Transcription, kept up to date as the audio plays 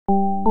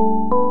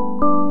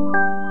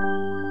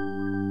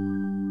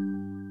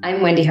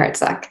I'm Wendy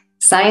Hartsock,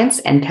 science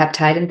and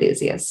peptide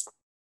enthusiast.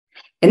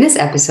 In this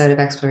episode of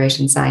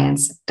Exploration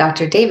Science,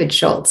 Dr. David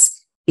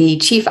Shoultz, the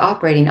Chief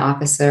Operating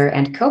Officer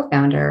and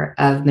co-founder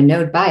of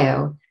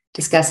Novo,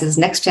 discusses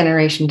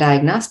next-generation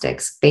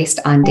diagnostics based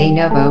on de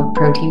novo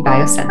protein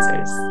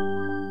biosensors.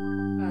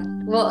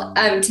 Well,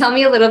 tell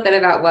me a little bit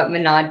about what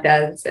Manod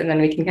does, and then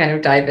we can kind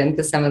of dive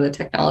into some of the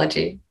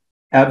technology.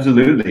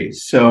 Absolutely.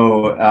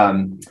 So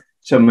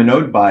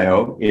Manod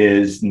Bio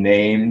is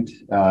named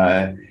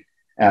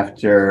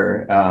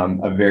after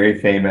a very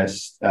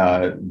famous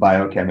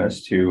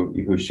biochemist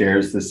who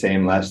shares the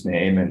same last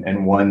name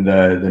and won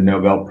the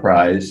Nobel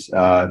Prize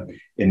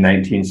in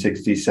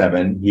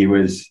 1967. He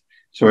was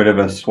sort of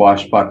a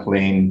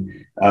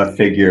swashbuckling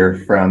figure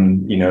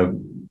from,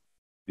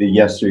 the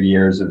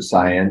yesteryears of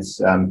science.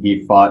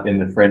 He fought in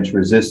the French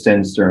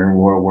Resistance during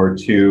World War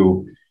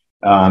II.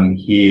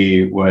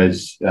 He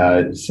was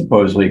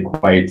supposedly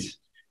quite,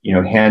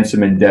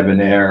 handsome and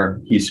debonair.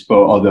 He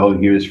spoke, although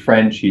he was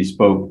French, he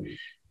spoke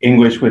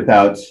English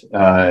without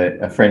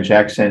a French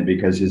accent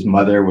because his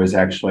mother was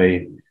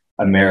actually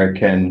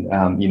American.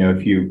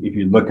 If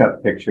you look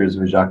up pictures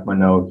of Jacques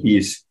Monod,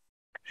 he's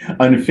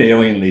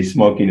unfailingly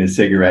smoking a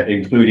cigarette,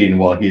 including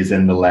while he's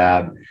in the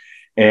lab.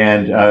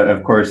 And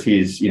of course,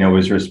 he's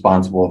was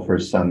responsible for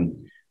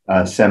some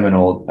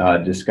seminal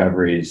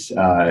discoveries.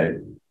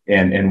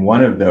 And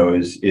one of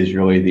those is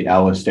really the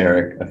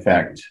allosteric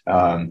effect,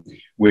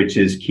 which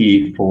is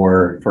key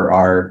for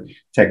our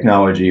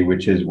technology,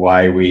 which is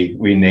why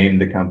we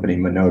named the company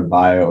Manod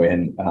Bio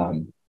in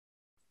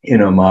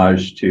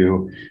homage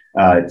to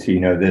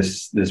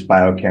this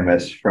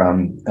biochemist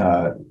from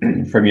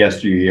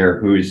yesteryear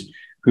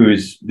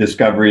whose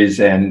discoveries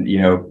and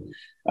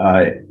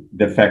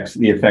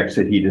the effects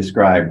that he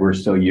described we're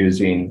still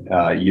using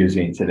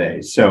today.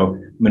 So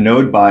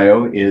Manod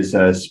Bio is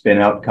a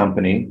spin-out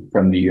company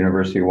from the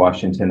University of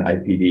Washington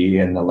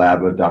IPD and the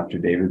lab of Dr.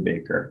 David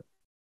Baker.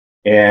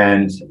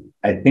 And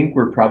I think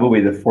we're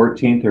probably the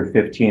 14th or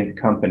 15th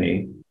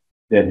company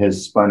that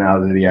has spun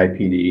out of the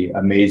IPD,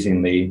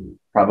 amazingly,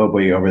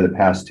 probably over the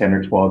past 10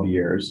 or 12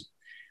 years.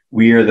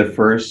 We are the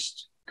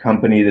first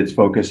company that's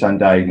focused on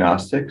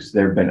diagnostics.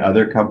 There have been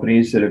other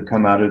companies that have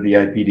come out of the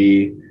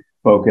IPD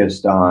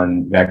focused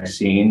on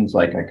vaccines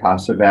like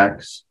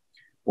Icosavax,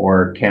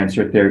 or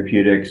cancer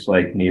therapeutics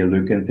like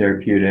Neoleukin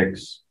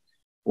Therapeutics,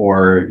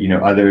 or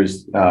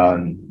others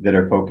that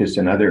are focused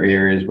in other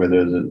areas,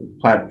 whether the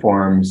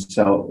platforms,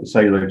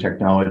 cellular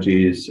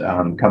technologies,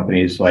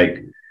 companies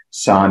like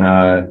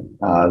Sana,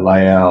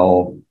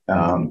 Lyell,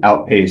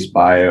 Outpace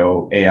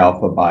Bio,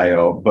 A-Alpha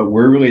Bio. But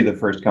we're really the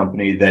first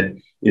company that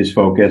is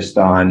focused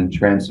on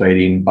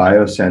translating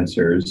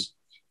biosensors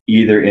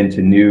either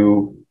into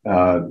new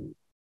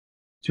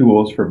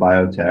tools for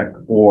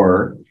biotech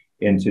or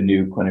into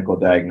new clinical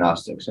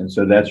diagnostics. And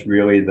so that's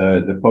really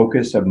the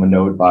focus of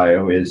Manod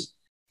Bio, is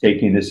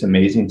taking this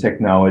amazing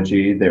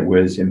technology that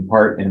was in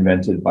part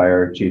invented by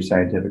our Chief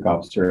Scientific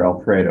Officer,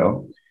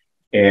 Alfredo,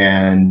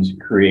 and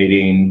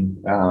creating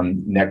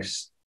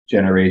next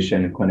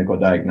generation clinical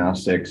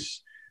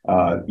diagnostics,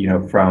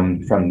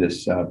 from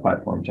this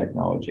platform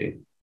technology.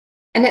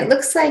 And it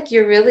looks like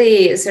you're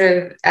really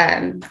sort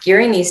of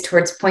gearing these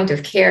towards point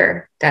of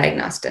care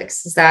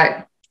diagnostics. Is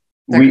that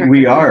correct?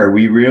 We are.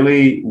 We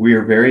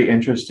are very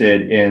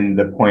interested in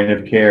the point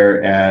of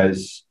care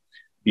as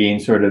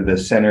being sort of the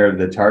center of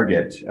the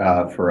target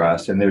for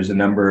us. And there's a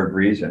number of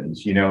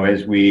reasons.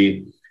 As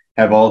we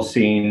have all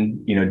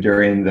seen,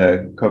 during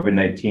the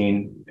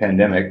COVID-19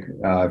 pandemic,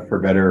 for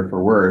better or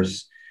for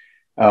worse,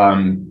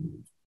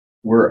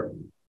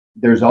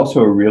 there's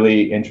also a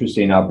really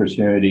interesting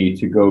opportunity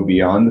to go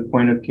beyond the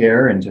point of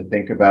care and to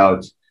think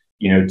about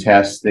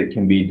tests that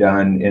can be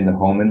done in the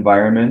home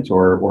environment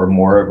or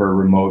more of a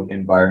remote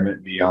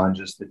environment beyond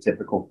just the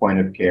typical point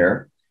of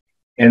care.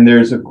 And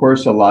there's, of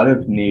course, a lot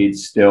of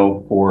needs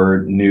still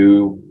for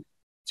new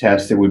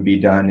tests that would be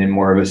done in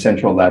more of a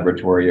central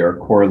laboratory or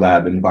core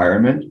lab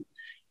environment.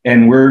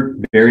 And we're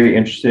very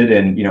interested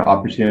in,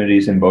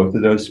 opportunities in both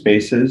of those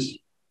spaces,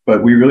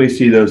 but we really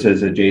see those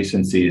as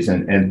adjacencies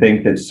and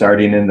think that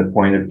starting in the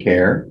point of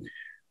care,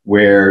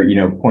 where,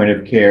 point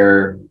of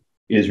care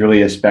is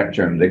really a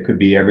spectrum that could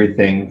be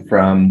everything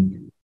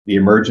from the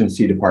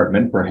emergency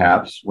department,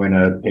 perhaps when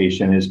a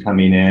patient is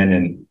coming in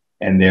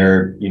and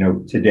they're,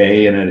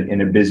 today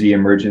in a busy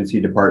emergency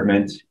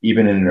department,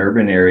 even in an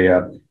urban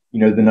area, the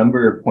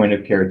number of point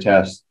of care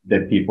tests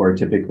that people are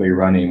typically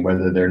running,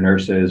 whether they're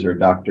nurses or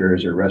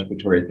doctors or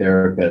respiratory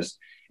therapists,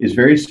 is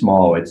very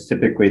small. It's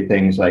typically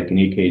things like an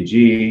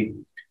EKG,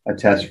 a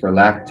test for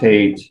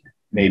lactate,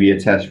 maybe a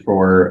test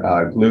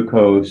for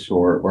glucose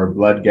or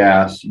blood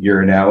gas,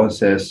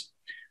 urinalysis.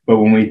 But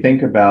when we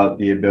think about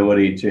the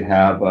ability to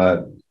have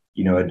a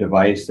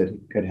device that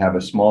could have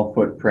a small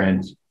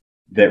footprint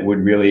that would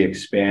really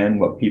expand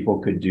what people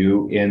could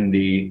do in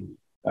the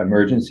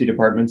emergency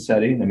department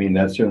setting, I mean,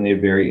 that's certainly a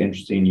very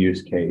interesting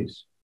use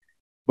case.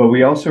 But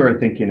we also are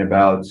thinking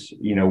about,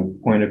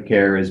 point of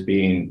care as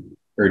being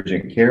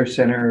urgent care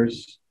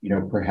centers,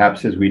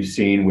 perhaps as we've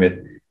seen with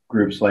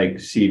groups like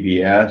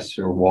CVS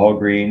or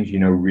Walgreens,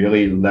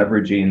 really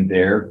leveraging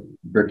their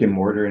brick and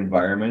mortar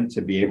environment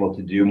to be able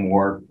to do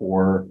more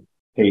for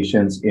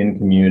patients in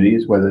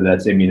communities, whether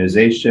that's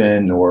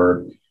immunization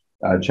or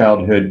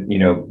childhood,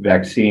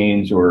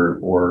 vaccines or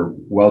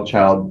well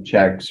child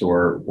checks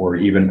or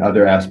even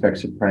other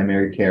aspects of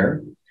primary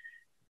care.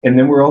 And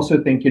then we're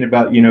also thinking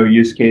about,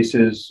 use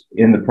cases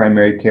in the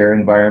primary care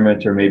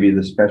environment or maybe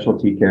the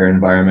specialty care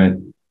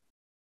environment,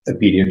 a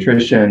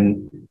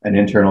pediatrician, an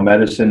internal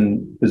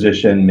medicine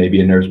physician,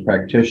 maybe a nurse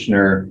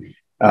practitioner.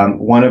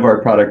 One of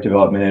our product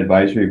development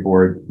advisory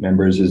board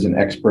members is an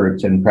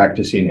expert in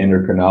practicing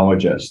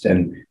endocrinologist.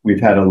 And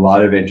we've had a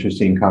lot of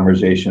interesting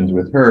conversations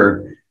with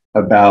her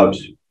about,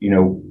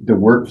 the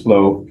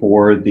workflow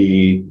for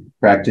the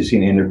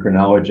practicing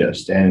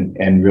endocrinologist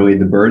and really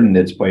the burden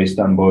that's placed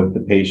on both the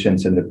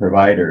patients and the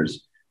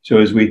providers. So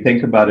as we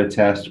think about a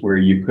test where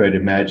you could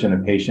imagine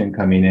a patient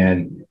coming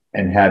in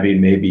and having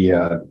maybe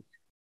a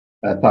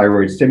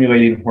thyroid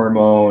stimulating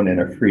hormone and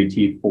a free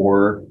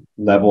T4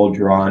 level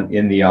drawn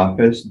in the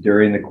office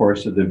during the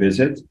course of the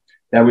visit,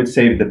 that would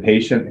save the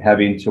patient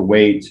having to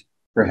wait,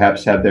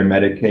 perhaps have their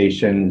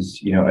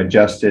medications,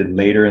 adjusted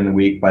later in the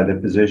week by the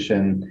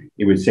physician.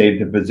 It would save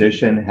the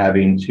physician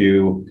having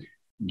to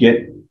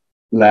get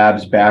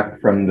labs back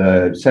from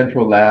the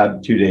central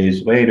lab 2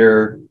 days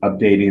later,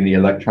 updating the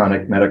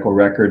electronic medical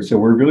record. So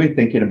we're really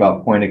thinking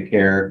about point of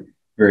care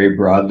very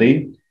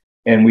broadly.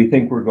 And we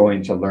think we're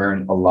going to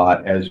learn a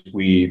lot as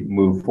we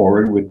move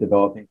forward with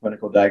developing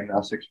clinical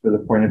diagnostics for the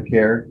point of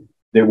care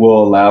that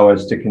will allow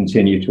us to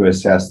continue to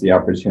assess the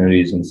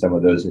opportunities in some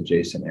of those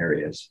adjacent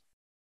areas.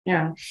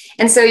 Yeah.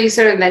 And so you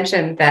sort of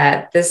mentioned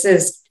that this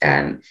is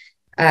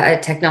a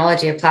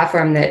technology, a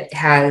platform that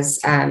has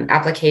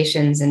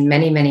applications in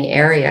many, many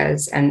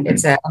areas, and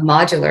it's a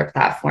modular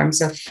platform.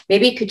 So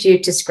maybe could you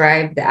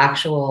describe the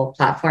actual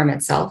platform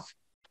itself?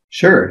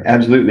 Sure,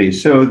 absolutely.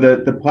 So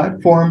the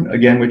platform,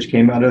 again, which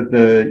came out of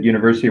the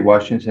University of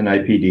Washington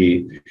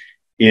IPD,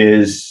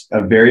 is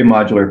a very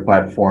modular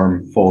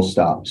platform, full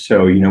stop.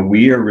 So,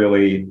 we are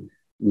really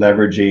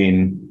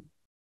leveraging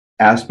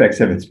aspects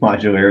of its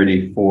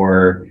modularity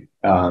for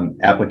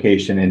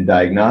application in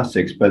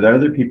diagnostics, but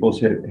other people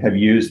have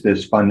used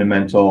this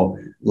fundamental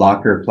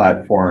locker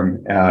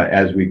platform,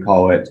 as we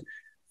call it,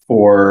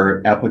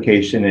 for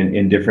application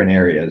in different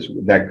areas.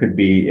 That could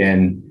be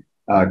in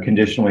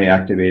conditionally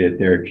activated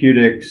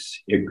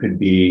therapeutics. It could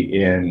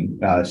be in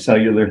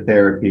cellular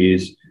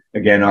therapies.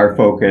 Again, our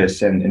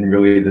focus and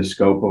really the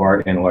scope of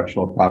our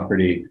intellectual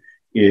property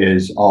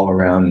is all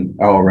around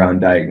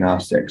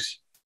diagnostics.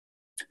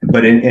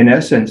 But in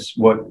essence,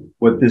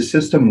 what this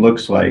system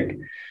looks like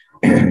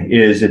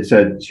is it's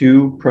a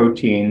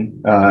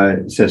 2-protein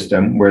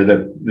system where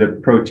the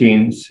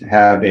proteins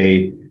have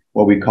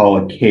what we call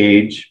a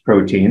cage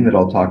protein that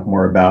I'll talk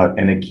more about,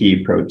 and a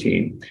key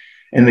protein.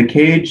 And the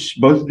cage,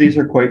 both of these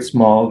are quite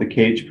small. The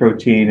cage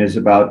protein is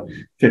about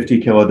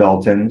 50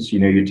 kilodaltons.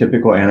 Your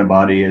typical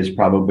antibody is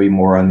probably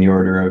more on the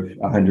order of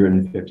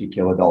 150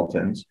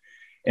 kilodaltons.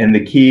 And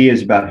the key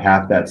is about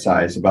half that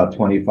size, about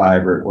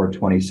 25 or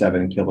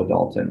 27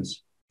 kilodaltons.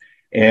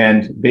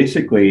 And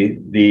basically,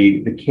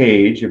 the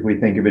cage, if we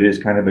think of it as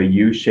kind of a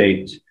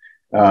U-shaped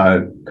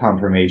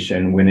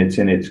conformation when it's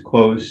in its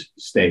closed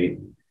state,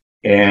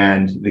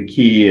 and the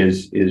key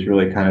is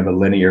really kind of a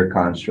linear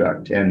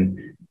construct. And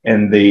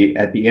at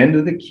the end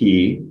of the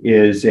key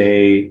is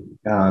a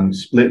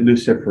split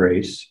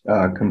luciferase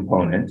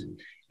component,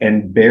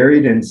 and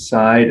buried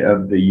inside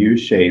of the U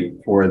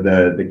shape for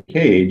the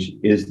cage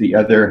is the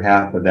other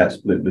half of that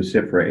split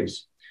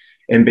luciferase.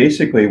 And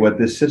basically, what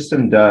this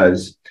system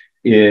does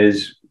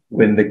is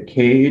when the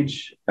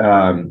cage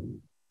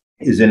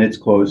is in its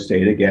closed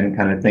state, again,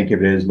 kind of think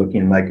of it as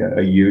looking like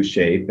a U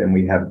shape, and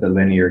we have the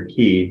linear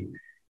key.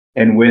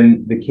 And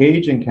when the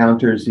cage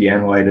encounters the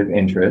analyte of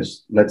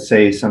interest, let's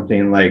say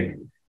something like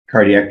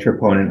cardiac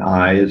troponin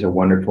I is a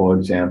wonderful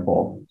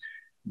example,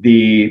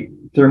 the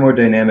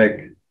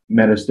thermodynamic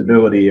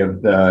metastability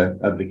of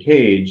the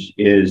cage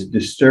is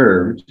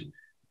disturbed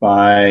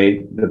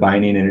by the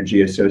binding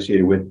energy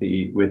associated with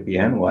the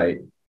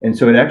analyte. And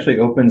so it actually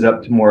opens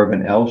up to more of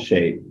an L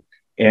shape.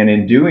 And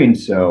in doing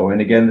so,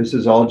 and again, this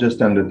is all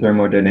just under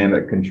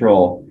thermodynamic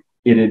control,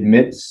 it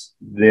admits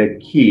the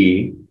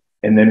key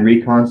and then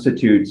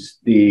reconstitutes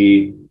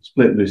the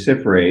split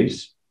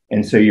luciferase.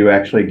 And so you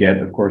actually get,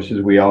 of course,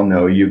 as we all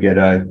know, you get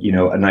a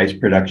nice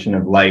production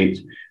of light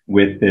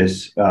with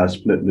this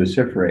split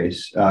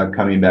luciferase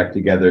coming back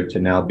together to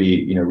now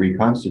be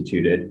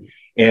reconstituted.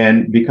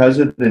 And because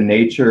of the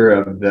nature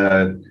of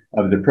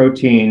the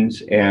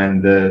proteins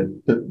and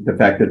the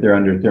fact that they're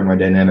under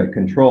thermodynamic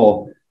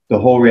control, the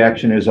whole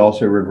reaction is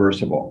also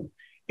reversible.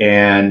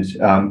 And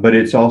but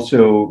it's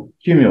also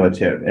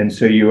cumulative. And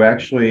so you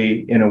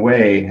actually, in a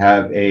way,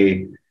 have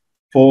a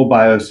full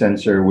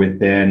biosensor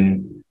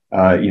within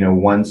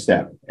one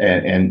step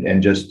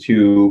and just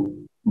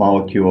two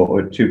molecule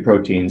or two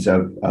proteins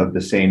of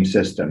the same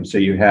system. So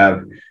you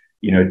have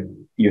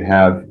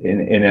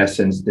in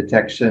essence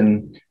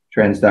detection,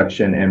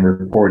 transduction, and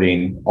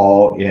reporting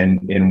all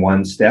in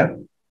one step.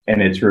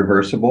 and it's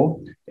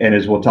reversible. And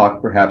as we'll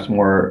talk perhaps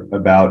more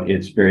about,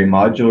 it's very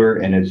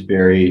modular and it's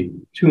very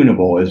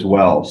tunable as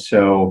well.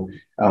 So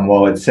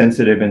while it's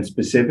sensitive and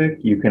specific,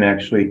 you can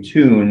actually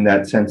tune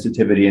that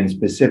sensitivity and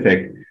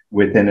specific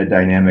within a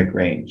dynamic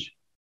range.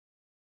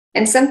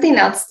 And something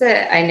else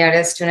that I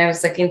noticed when I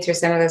was looking through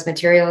some of those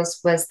materials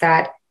was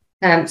that,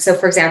 so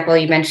for example,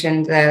 you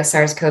mentioned the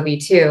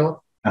SARS-CoV-2, you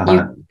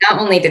not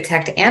only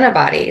detect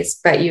antibodies,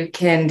 but you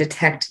can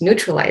detect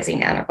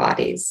neutralizing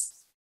antibodies.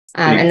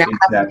 And that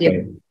has to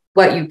do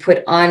what you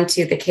put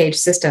onto the cage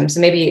system. So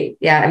maybe,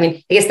 yeah, I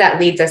mean, I guess that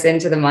leads us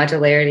into the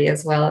modularity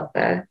as well of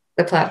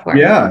the platform.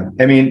 Yeah,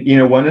 I mean, you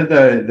know, one of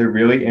the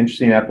really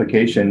interesting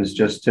applications,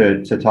 just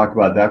to talk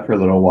about that for a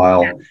little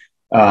while,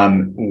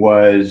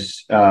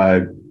 was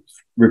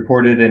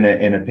reported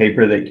in a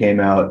paper that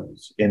came out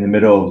in the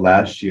middle of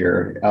last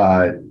year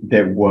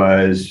that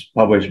was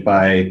published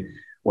by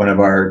one of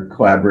our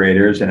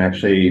collaborators and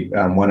actually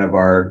one of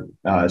our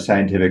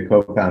scientific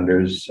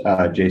co-founders,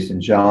 Jason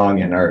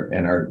Zhang, and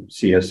our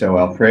CSO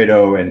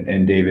Alfredo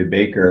and David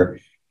Baker.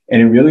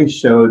 And it really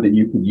showed that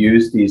you could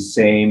use these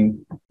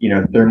same, you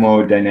know,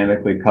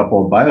 thermodynamically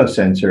coupled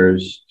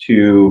biosensors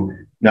to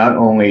not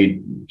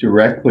only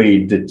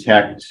directly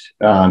detect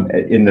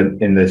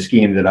in the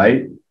scheme that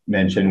I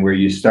mentioned, where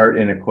you start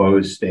in a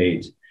closed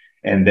state,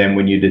 and then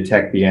when you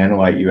detect the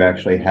analyte, you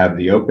actually have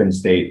the open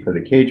state for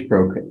the cage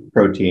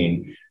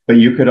protein. But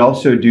you could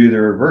also do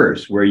the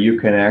reverse, where you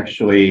can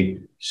actually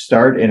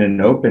start in an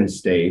open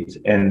state,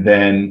 and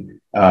then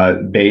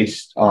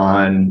based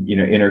on, you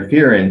know,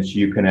 interference,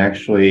 you can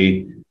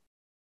actually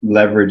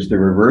leverage the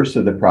reverse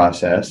of the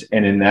process.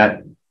 And in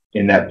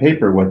that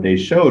paper, what they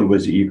showed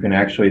was that you can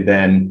actually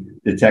then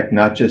detect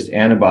not just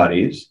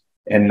antibodies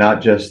and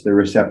not just the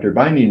receptor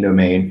binding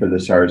domain for the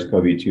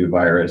SARS-CoV-2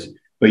 virus,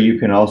 but you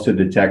can also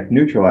detect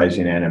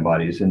neutralizing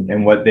antibodies.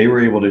 And what they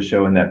were able to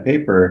show in that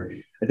paper,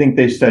 I think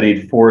they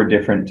studied 4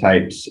 different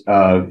types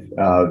of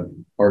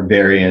or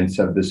variants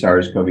of the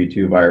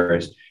SARS-CoV-2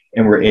 virus,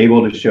 and were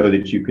able to show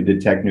that you could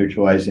detect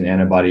neutralizing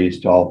antibodies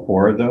to all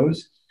 4 of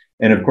those.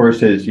 And of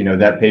course, as you know,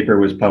 that paper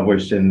was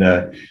published in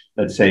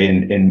let's say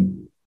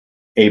in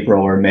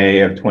April or May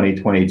of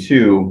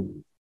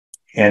 2022.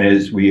 And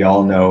as we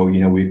all know,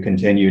 you know, we've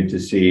continued to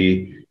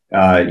see,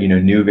 you know,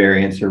 new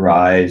variants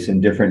arise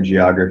in different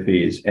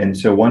geographies. And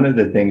so one of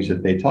the things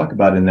that they talk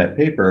about in that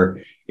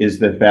paper is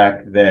the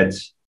fact that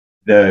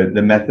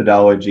the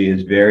methodology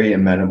is very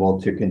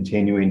amenable to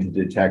continuing to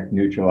detect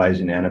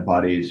neutralizing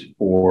antibodies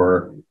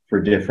for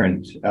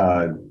different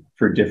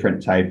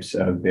types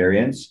of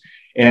variants.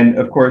 And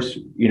of course,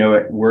 you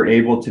know, we're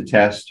able to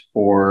test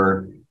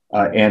for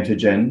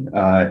antigen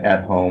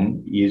at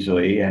home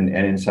easily, and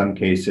in some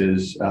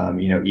cases,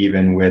 you know,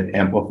 even with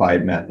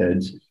amplified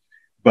methods.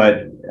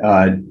 But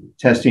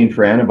testing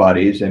for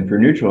antibodies and for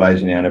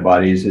neutralizing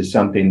antibodies is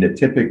something that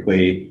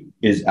typically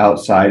is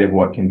outside of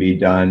what can be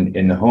done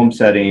in the home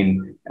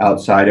setting,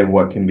 outside of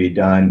what can be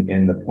done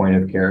in the point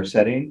of care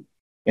setting.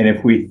 And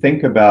if we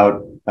think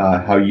about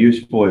how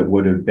useful it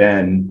would have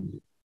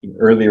been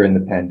earlier in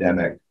the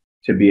pandemic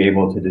to be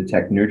able to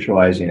detect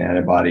neutralizing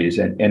antibodies,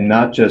 and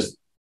not just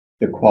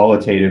the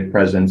qualitative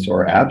presence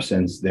or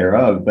absence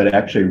thereof, but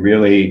actually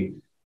really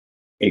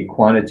a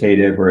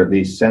quantitative or at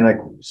least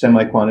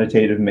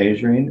semi-quantitative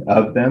measuring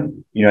of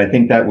them, you know, I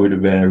think that would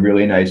have been a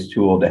really nice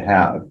tool to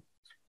have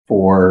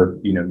for,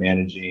 you know,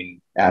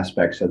 managing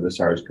aspects of the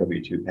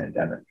SARS-CoV-2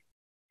 pandemic.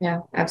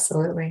 Yeah,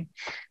 absolutely.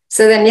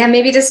 So then, yeah,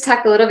 maybe just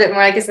talk a little bit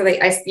more. I guess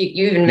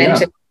you even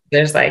mentioned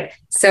there's like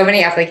so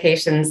many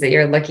applications that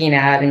you're looking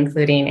at,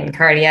 including in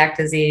cardiac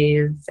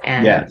disease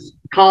and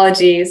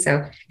oncology.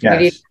 So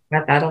maybe talk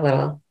about that a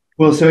little.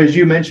 Well, so as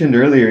you mentioned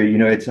earlier, you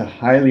know, it's a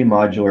highly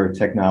modular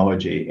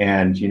technology.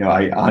 And, you know,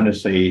 I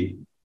honestly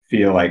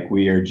feel like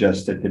we are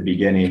just at the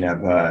beginning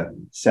of a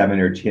 7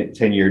 or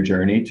 10-year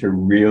journey to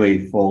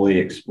really fully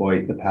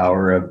exploit the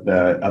power of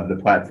the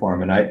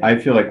platform. And I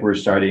feel like we're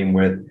starting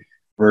with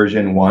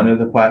version 1 of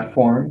the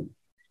platform.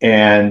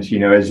 And, you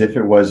know, as if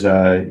it was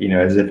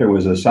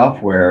a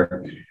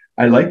software,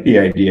 I like the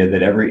idea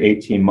that every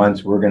 18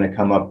 months, we're going to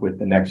come up with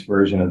the next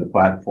version of the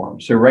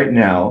platform. So right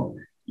now,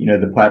 you know,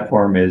 the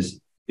platform is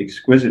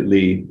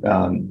exquisitely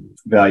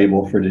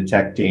valuable for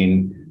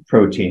detecting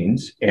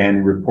proteins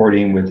and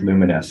reporting with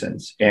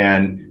luminescence,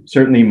 and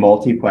certainly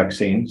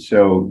multiplexing.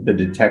 So the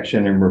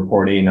detection and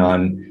reporting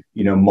on,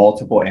 you know,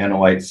 multiple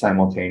analytes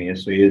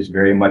simultaneously is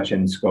very much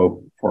in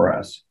scope for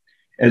us.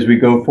 As we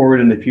go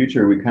forward in the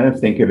future, we kind of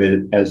think of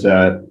it as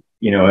a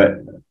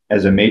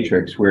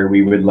matrix where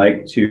we would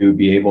like to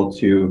be able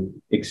to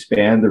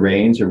expand the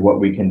range of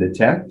what we can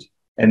detect,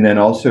 and then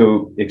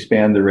also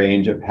expand the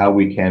range of how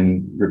we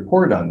can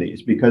report on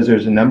these, because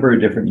there's a number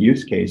of different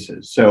use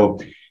cases. So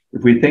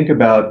if we think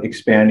about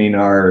expanding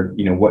our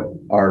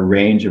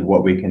range of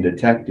what we can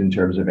detect in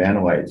terms of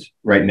analytes,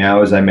 right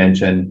now, as I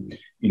mentioned,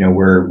 you know,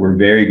 we're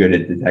very good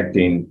at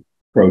detecting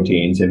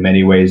proteins. In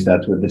many ways,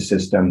 that's what the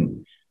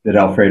system that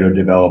Alfredo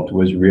developed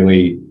was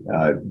really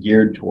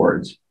geared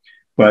towards.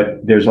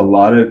 But there's a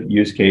lot of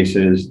use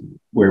cases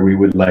where we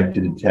would like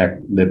to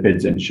detect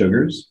lipids and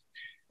sugars.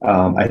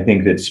 I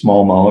think that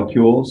small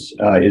molecules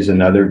is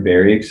another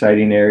very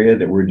exciting area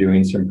that we're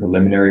doing some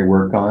preliminary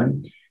work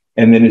on.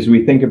 And then as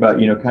we think about,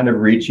 kind of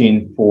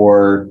reaching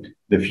for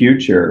the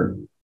future,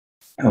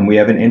 we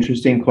have an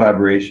interesting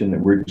collaboration that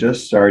we're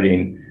just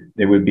starting.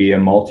 There would be a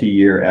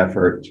multi-year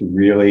effort to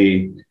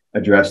really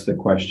address the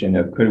question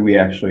of could we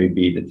actually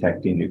be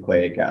detecting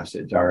nucleic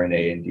acids,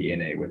 RNA and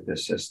DNA with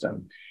this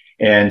system?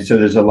 And so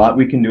there's a lot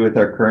we can do with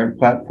our current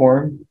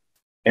platform.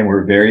 And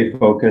we're very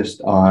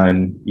focused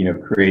on,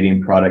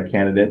 creating product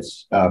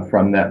candidates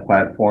from that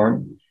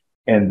platform,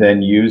 and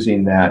then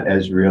using that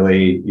as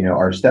really,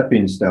 our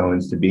stepping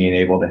stones to being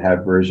able to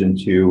have version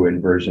 2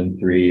 and version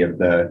 3 of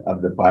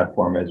the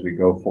platform as we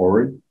go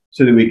forward,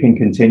 so that we can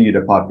continue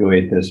to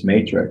populate this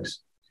matrix.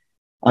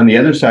 On the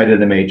other side of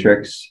the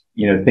matrix,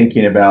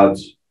 thinking about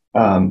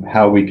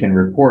how we can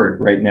report.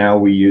 Right now,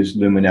 we use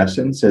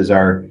luminescence as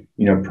our,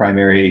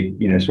 primary,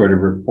 sort of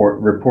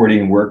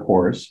reporting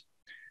workhorse.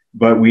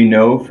 But we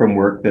know from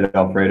work that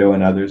Alfredo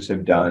and others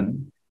have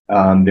done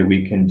that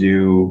we can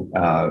do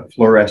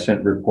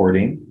fluorescent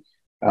reporting,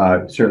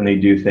 certainly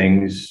do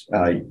things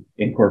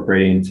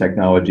incorporating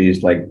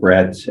technologies like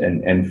BRET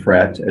and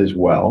FRET as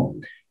well.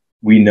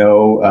 We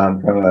know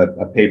from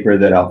a paper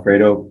that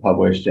Alfredo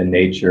published in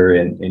Nature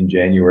in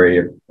January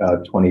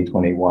of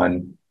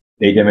 2021,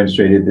 they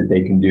demonstrated that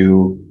they can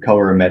do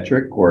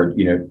colorimetric or,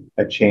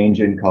 a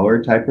change in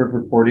color type of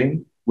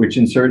reporting, which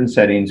in certain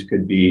settings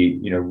could be,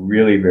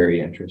 really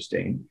very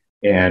interesting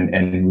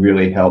and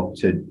really help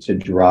to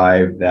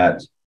drive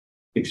that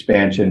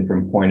expansion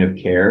from point of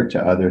care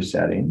to other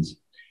settings.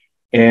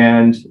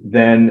 And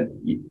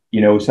then,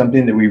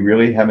 something that we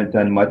really haven't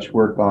done much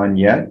work on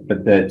yet,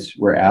 but that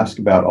we're asked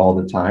about all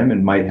the time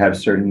and might have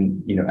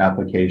certain,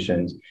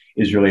 applications,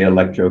 is really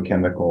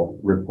electrochemical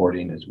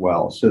reporting as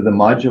well. So the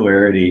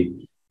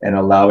modularity and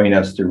allowing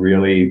us to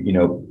really,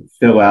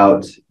 fill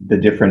out the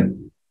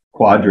different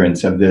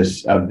quadrants of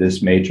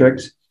this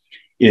matrix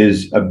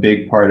is a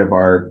big part of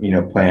our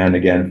plan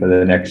again for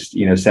the next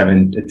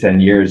 7 to 10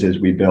 years as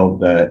we build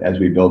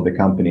the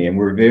company. And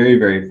we're very,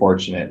 very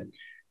fortunate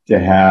to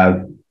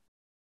have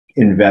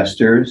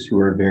investors who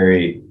are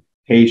very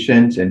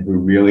patient and who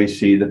really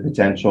see the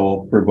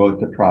potential for both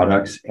the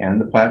products and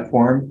the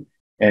platform,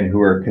 and who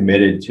are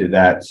committed to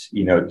that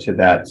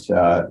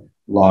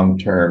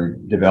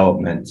long-term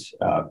development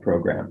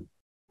program.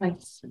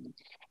 Nice.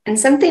 And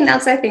something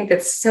else I think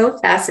that's so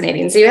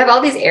fascinating. So you have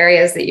all these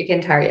areas that you can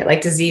target,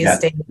 like disease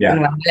states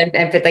and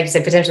like you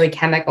said, potentially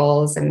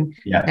chemicals and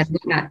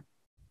whatnot.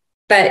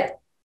 But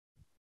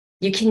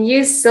you can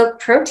use silk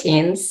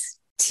proteins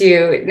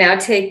to now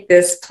take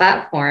this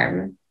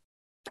platform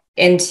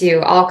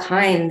into all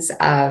kinds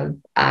of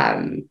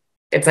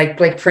it's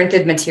like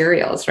printed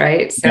materials,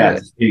 right? So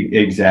yes,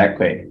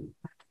 exactly.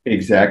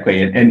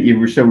 And it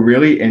was so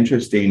really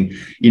interesting,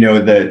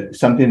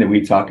 something that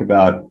we talk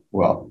about,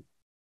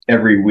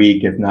 every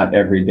week, if not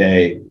every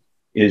day,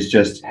 is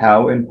just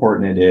how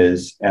important it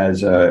is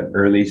as a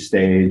early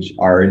stage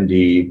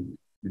R&D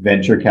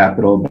venture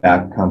capital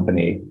backed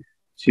company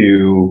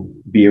to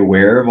be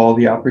aware of all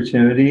the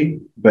opportunity,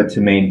 but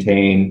to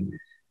maintain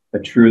a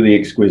truly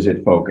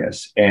exquisite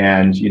focus.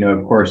 And,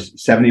 of course,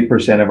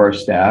 70% of our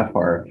staff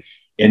are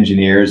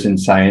engineers and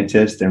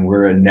scientists, and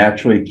we're a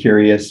naturally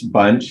curious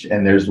bunch,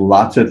 and there's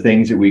lots of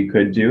things that we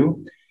could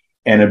do.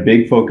 And a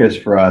big focus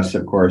for us,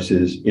 of course,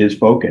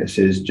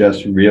 is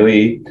just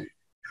really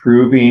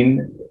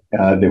proving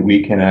that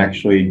we can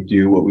actually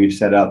do what we've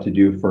set out to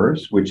do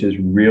first, which is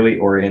really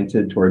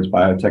oriented towards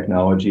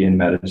biotechnology and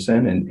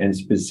medicine and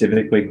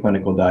specifically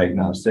clinical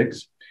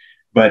diagnostics.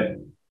 But,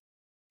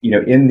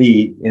 in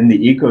the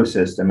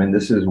ecosystem, and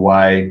this is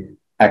why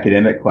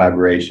academic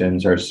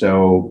collaborations are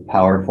so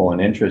powerful and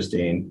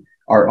interesting,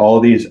 are all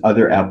these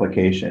other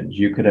applications.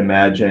 You could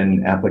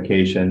imagine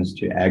applications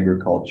to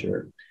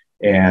agriculture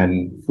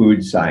and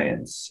food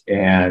science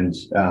and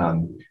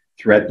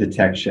threat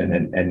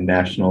detection and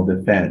national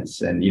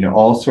defense and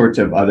all sorts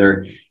of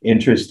other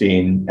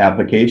interesting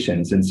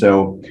applications. And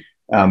so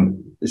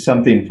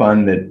something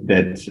fun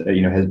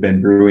that has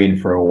been brewing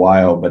for a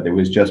while, but that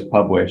was just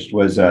published,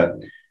 was a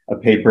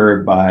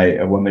paper by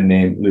a woman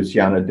named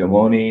Luciana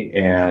Domoni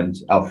and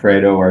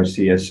Alfredo, our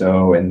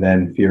CSO, and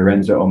then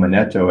Fiorenzo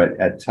Omanetto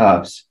at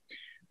Tufts,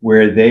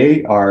 where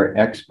they are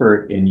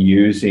expert in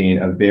using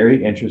a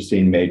very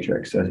interesting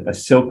matrix, a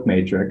silk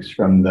matrix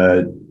from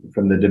the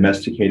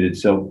domesticated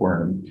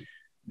silkworm,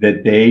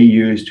 that they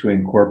use to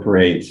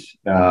incorporate,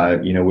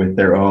 with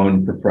their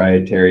own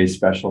proprietary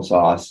special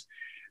sauce,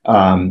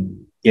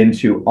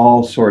 into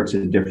all sorts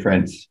of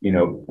different,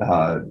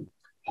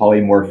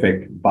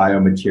 polymorphic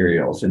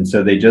biomaterials. And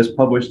so they just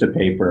published a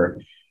paper,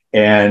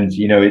 and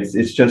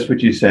it's just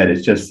what you said.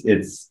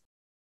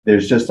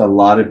 There's just a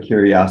lot of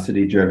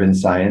curiosity-driven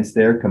science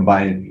there,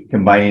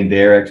 combining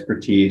their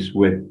expertise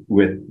with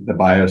the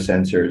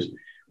biosensors,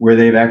 where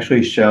they've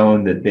actually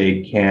shown that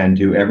they can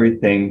do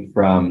everything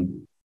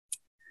from,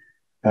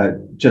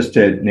 just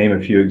to name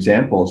a few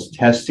examples,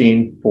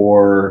 testing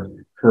for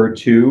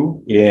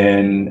HER2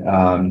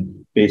 in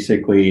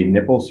basically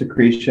nipple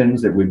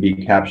secretions that would be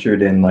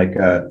captured in like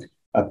a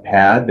a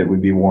pad that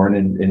would be worn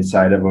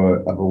inside of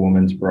a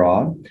woman's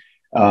bra.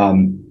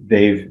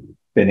 They've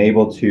been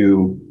able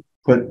to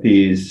put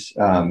these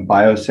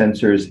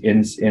biosensors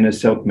in a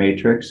silk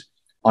matrix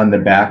on the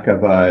back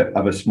of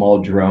a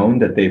small drone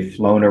that they've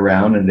flown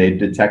around, and they've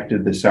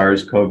detected the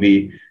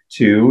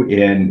SARS-CoV-2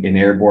 in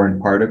airborne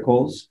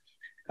particles.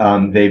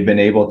 They've been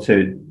able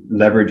to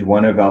leverage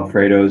one of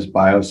Alfredo's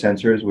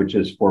biosensors, which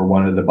is for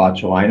one of the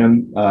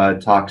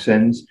botulinum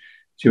toxins,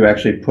 to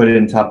actually put it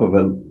in the top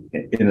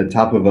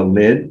of a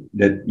lid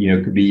that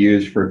could be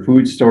used for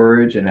food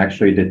storage and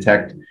actually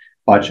detect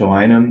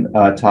botulinum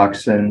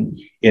toxin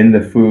in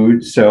the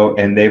food.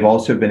 And they've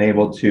also been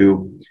able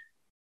to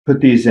put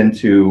these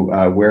into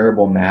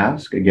wearable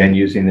masks, again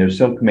using their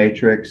silk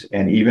matrix,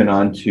 and even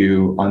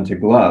onto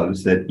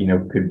gloves that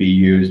could be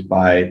used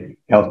by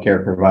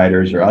healthcare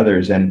providers or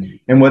others. And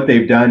what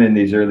they've done in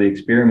these early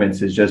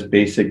experiments is just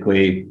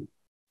basically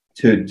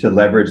to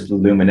leverage the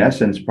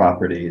luminescence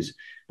properties.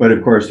 But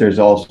of course, there's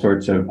all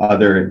sorts of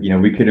other,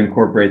 we could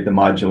incorporate the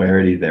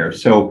modularity there.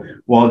 So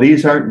while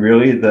these aren't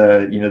really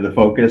the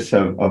focus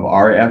of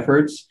our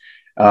efforts,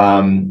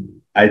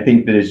 I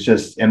think that it's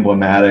just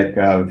emblematic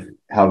of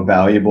how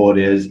valuable it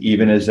is,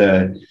 even as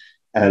a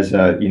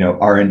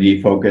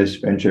R&D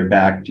focused,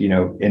 venture-backed,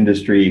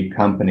 industry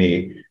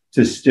company,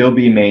 to still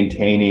be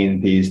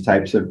maintaining these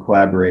types of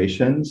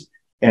collaborations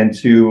and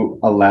to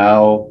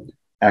allow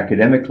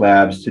academic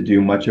labs to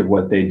do much of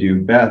what they do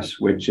best,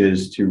 which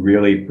is to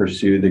really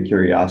pursue the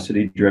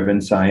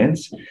curiosity-driven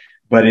science.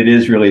 But it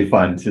is really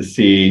fun to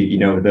see,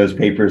 those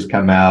papers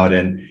come out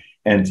and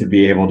to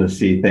be able to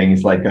see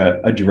things like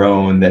a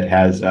drone that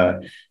has a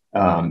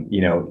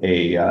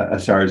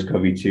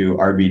SARS-CoV-2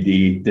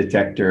 RBD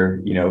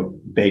detector,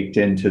 baked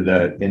into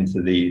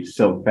the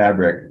silk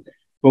fabric.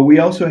 But we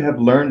also have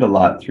learned a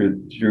lot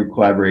through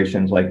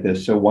collaborations like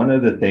this. So one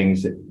of the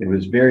things that it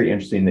was very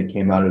interesting that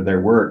came out of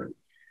their work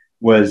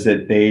was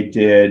that they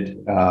did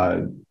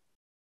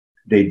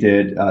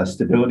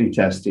stability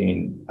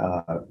testing,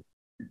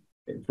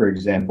 for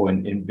example,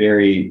 in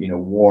very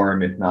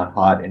warm, if not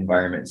hot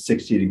environments,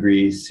 60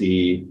 degrees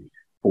C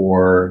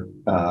for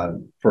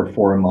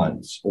 4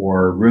 months,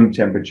 or room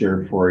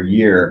temperature for a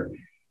year,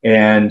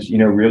 and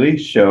really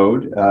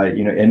showed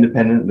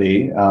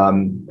independently,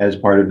 as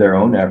part of their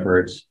own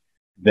efforts,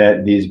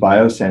 that these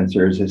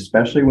biosensors,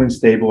 especially when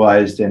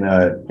stabilized in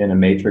a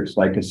matrix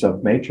like a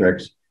silk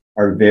matrix,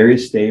 are very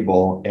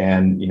stable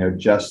and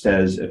just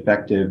as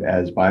effective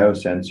as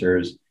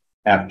biosensors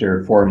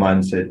after 4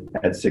 months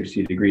at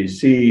 60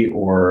 degrees C,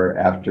 or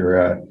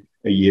after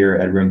a year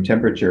at room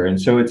temperature. And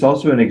so it's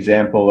also an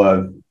example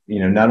of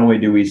not only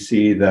do we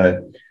see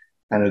the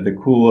kind of the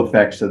cool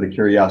effects of the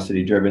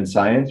curiosity-driven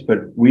science, but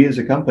we as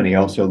a company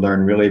also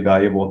learn really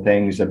valuable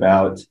things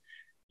about,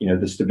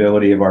 the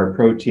stability of our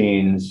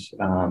proteins,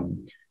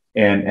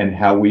 and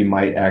how we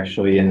might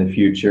actually in the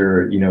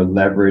future,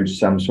 leverage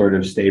some sort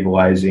of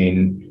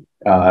stabilizing,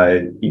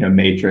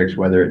 matrix,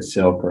 whether it's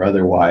silk or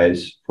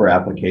otherwise, for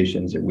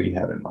applications that we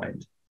have in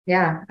mind.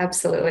 Yeah,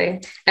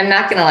 absolutely. I'm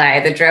not going to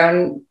lie. The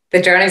drone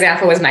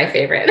example was my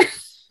favorite.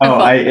 Oh,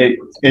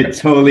 it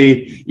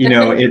totally,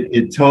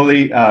 it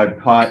totally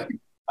caught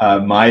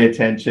my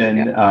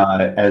attention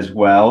as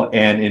well.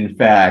 And in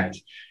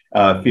fact,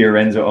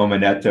 Fiorenzo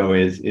Omanetto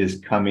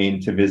is coming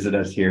to visit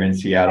us here in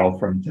Seattle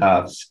from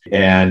Tufts.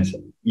 And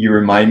you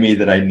remind me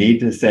that I need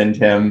to send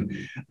him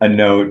a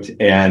note.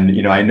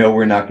 And, I know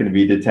we're not going to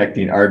be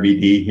detecting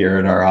RBD here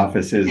in our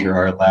offices or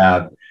our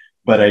lab,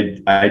 but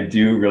I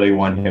do really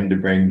want him to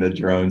bring the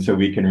drone so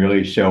we can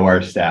really show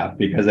our staff,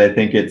 because I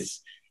think it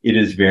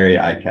is very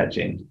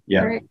eye-catching.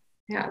 Yeah. Right.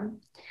 Yeah.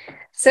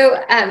 So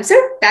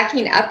sort of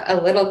backing up a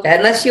little bit,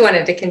 unless you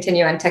wanted to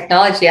continue on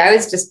technology, I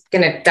was just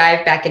going to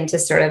dive back into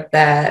sort of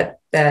the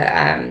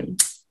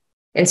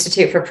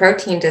Institute for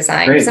Protein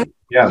Design. Great. I'm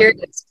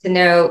curious to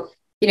know,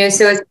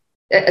 so it's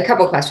a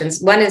couple of questions.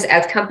 One is,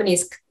 as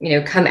companies,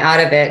 come out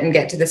of it and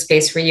get to the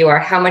space where you are,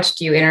 how much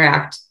do you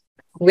interact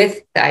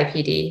with the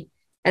IPD?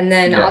 And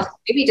then also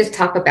maybe just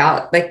talk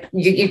about, like,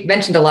 you've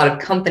mentioned a lot of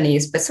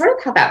companies, but sort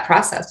of how that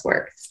process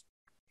works.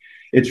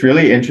 It's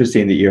really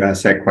interesting that you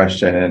asked that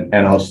question,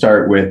 and I'll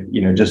start with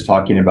just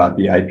talking about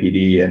the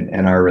IPD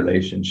and our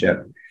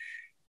relationship.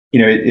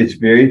 It's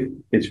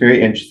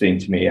very interesting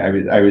to me.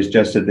 I was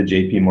just at the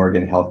JP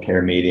Morgan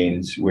healthcare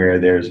meetings, where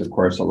there's of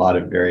course a lot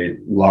of very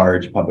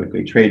large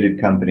publicly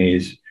traded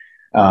companies,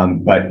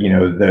 but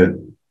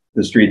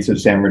the streets of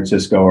San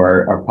Francisco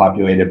are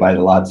populated by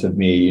lots of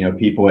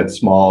people at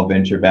small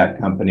venture-backed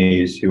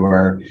companies who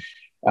are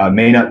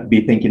may not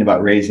be thinking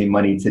about raising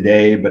money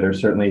today, but are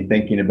certainly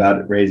thinking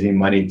about raising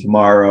money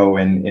tomorrow,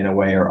 and in a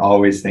way are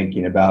always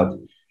thinking about,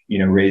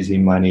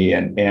 raising money.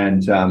 And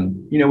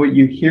what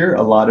you hear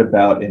a lot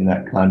about in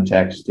that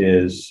context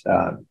is,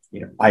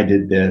 I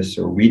did this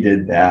or we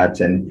did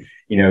that. And,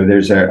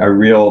 there's a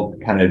real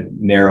kind of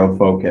narrow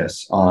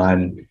focus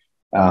on,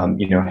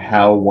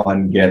 how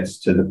one gets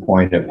to the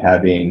point of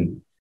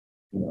having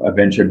a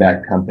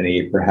venture-backed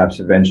company,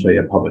 perhaps eventually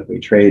a publicly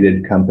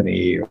traded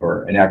company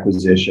or an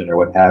acquisition or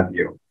what have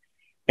you.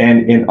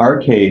 And in our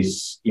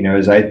case,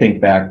 as I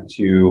think back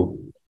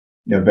to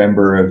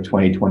November of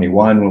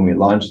 2021, when we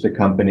launched the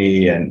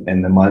company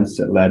and the months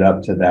that led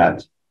up to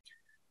that,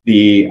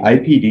 the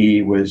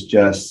IPD was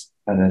just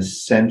an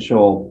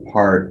essential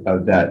part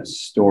of that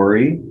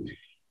story.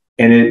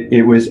 And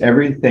it was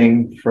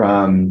everything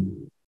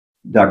from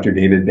Dr.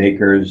 David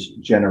Baker's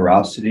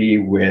generosity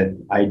with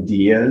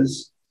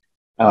ideas.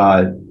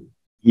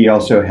 He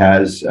also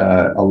has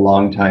a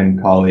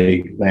longtime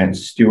colleague,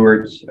 Lance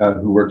Stewart,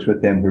 who works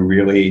with him, who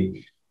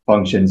really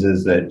functions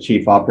as the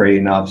chief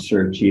operating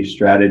officer, chief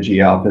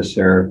strategy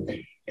officer,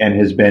 and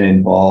has been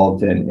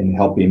involved in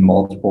helping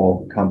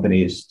multiple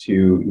companies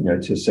to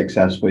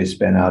successfully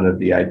spin out of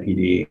the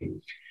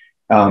IPD.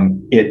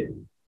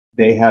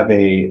 They have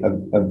a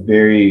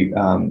very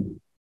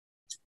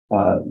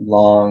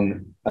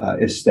long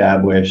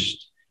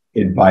established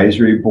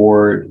advisory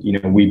board.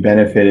 We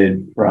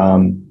benefited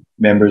from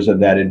members of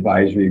that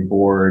advisory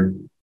board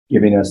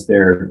giving us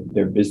their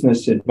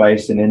business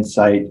advice and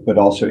insight, but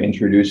also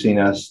introducing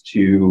us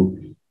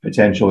to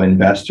potential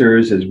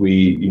investors as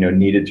we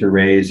needed to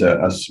raise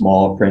a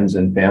small friends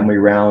and family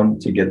round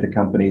to get the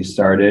company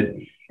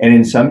started. And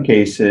in some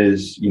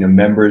cases,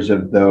 members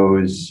of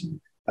those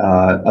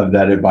of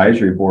that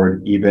advisory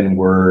board even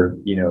were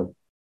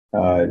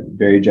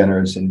very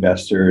generous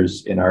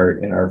investors in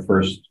our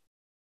first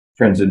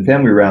friends and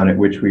family round, at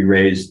which we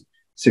raised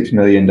 $6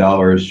 million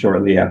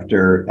shortly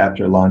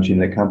after launching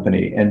the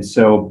company. And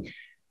so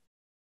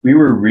we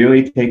were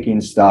really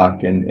taking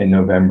stock in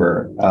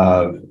November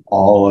of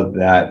all of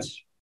that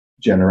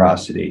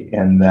generosity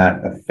and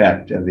that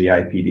effect of the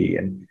IPD.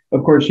 And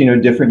of course,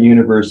 different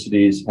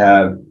universities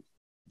have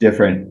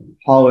different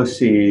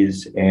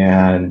policies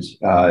and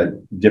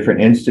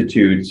different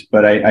institutes,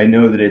 but I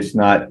know that it's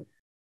not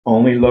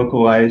only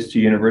localized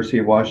to University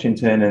of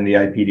Washington and the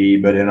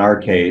IPD, but in our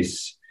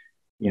case,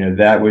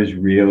 that was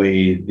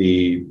really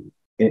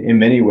in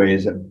many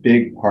ways, a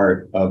big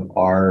part of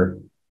our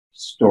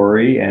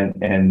story,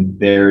 and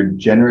their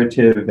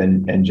generative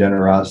and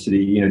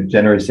generosity,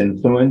 generous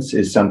influence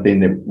is something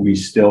that we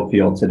still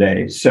feel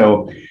today.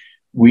 So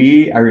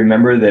I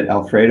remember that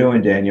Alfredo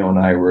and Daniel and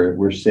I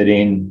were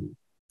sitting,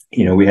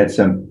 we had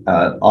some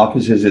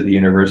offices at the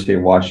University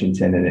of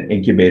Washington in an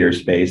incubator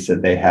space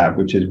that they have,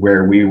 which is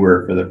where we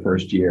were for the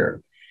first year.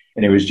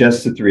 And it was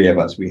just the three of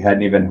us. We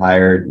hadn't even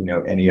hired,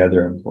 any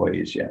other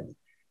employees yet.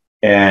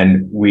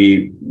 And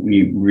we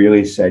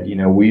really said,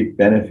 we've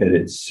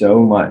benefited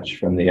so much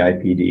from the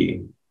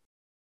IPD.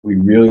 We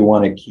really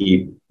want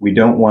to we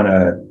don't want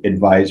an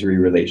advisory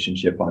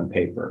relationship on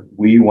paper.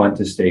 We want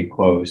to stay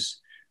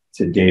close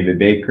to David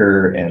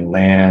Baker and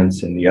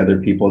Lance and the other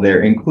people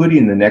there,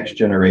 including the next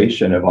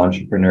generation of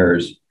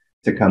entrepreneurs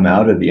to come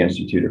out of the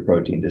Institute of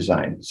Protein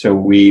Design. So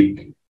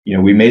we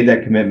made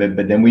that commitment,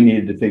 but then we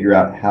needed to figure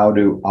out how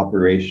to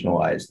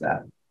operationalize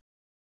that.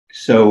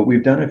 So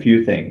we've done a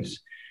few things.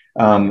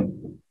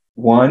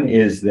 One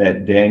is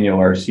that Daniel,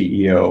 our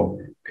CEO,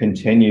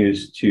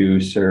 continues to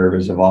serve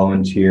as a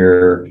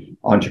volunteer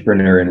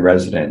entrepreneur in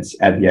residence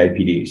at the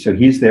IPD. So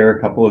he's there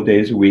a couple of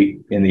days a week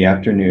in the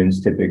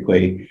afternoons,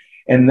 typically.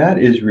 And that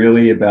is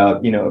really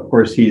about, of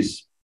course,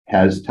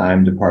 has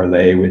time to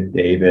parlay with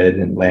David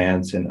and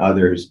Lance and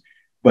others,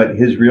 but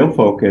his real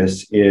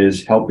focus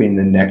is helping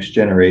the next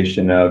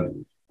generation of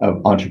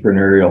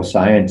entrepreneurial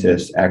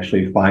scientists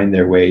actually find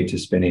their way to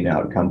spinning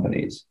out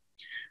companies.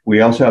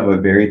 We also have a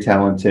very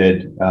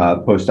talented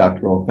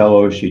postdoctoral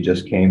fellow. She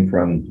just came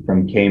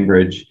from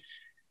Cambridge,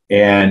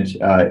 and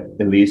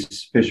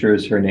Elise Fisher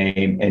is her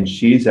name, and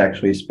she's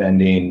actually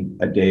spending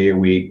a day a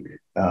week,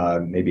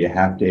 maybe a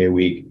half day a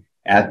week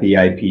at the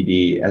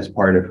IPD as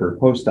part of her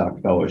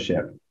postdoc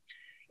fellowship.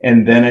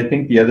 And then I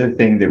think the other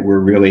thing that we're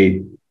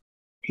really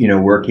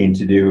working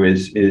to do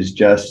is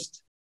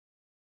just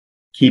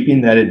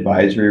keeping that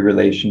advisory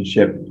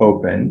relationship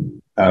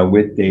open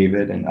with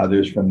David and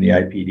others from the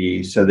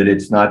IPD, so that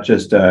it's not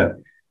just a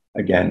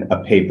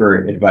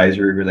paper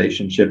advisory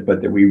relationship,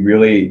 but that we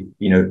really,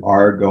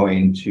 are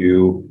going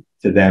to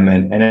them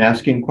and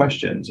asking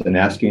questions and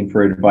asking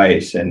for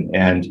advice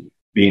and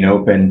being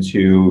open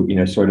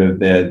to, sort of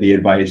the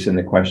advice and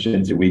the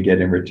questions that we get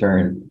in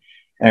return.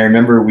 And I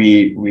remember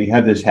we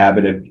had this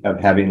habit of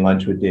having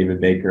lunch with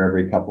David Baker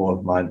every couple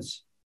of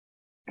months.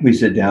 We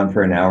sit down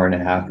for an hour and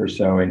a half or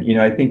so.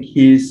 And, I think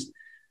he's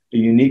a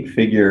unique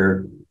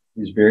figure.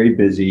 He's very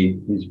busy.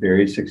 He's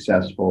very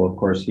successful. Of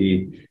course,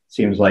 he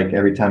seems like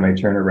every time I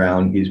turn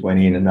around, he's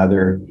winning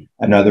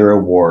another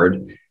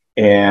award,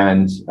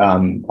 and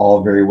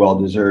all very well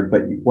deserved.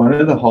 But one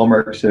of the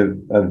hallmarks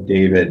of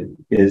David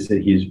is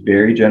that he's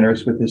very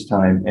generous with his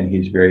time and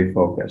he's very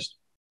focused.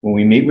 When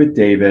we meet with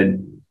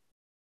David,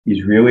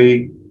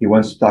 he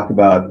wants to talk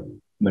about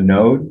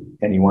Monode,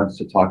 and he wants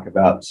to talk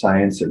about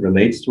science that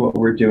relates to what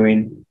we're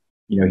doing.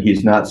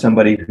 He's not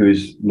somebody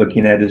who's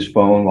looking at his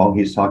phone while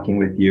he's talking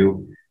with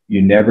you.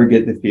 You never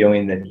get the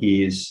feeling that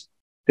he's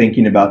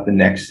thinking about the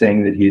next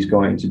thing that he's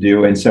going to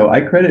do. And so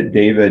I credit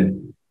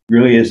David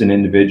really as an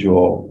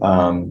individual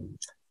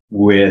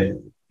with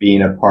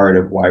being a part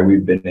of why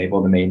we've been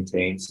able to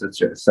maintain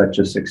such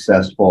a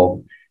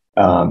successful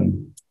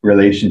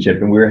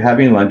relationship. And we were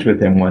having lunch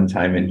with him one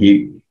time, and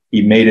he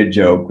made a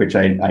joke, which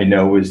I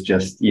know was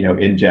just,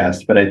 in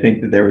jest, but I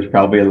think that there was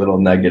probably a little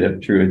nugget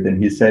of truth.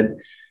 And he said,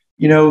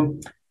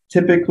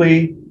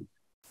 typically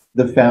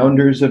the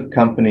founders of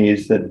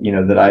companies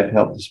that I've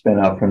helped to spin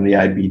out from the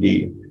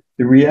IBD,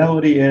 the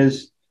reality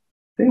is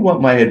they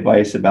want my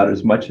advice about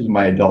as much as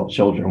my adult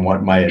children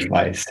want my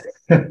advice.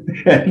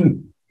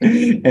 and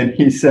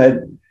he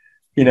said,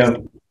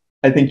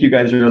 I think you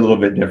guys are a little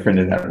bit different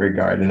in that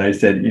regard. And I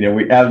said,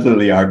 we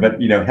absolutely are.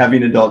 But,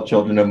 having adult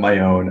children of my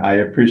own, I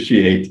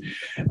appreciate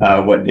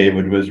what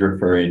David was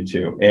referring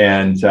to.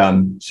 And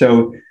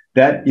so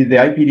that the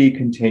IPD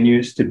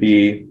continues to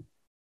be,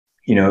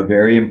 a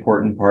very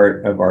important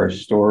part of our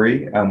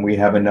story. We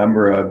have a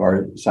number of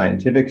our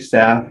scientific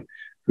staff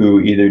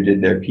who either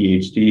did their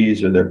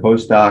PhDs or their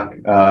postdoc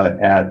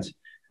at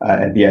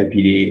the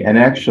IPD. And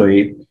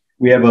actually,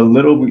 we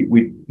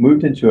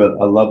moved into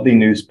a lovely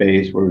new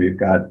space where we've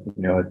got,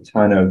 a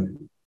ton of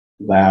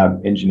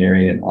lab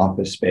engineering and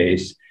office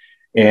space,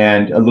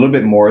 and a little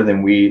bit more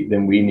than we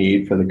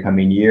need for the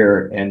coming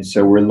year. And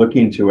so we're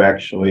looking to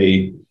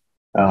actually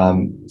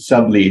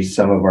sublease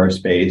some of our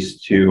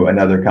space to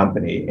another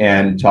company,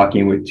 and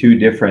talking with two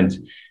different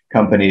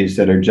companies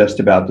that are just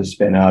about to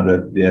spin out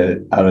of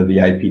the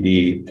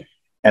IPD,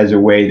 as a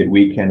way that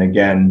we can,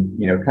 again,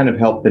 kind of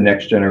help the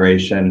next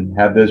generation,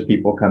 have those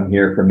people come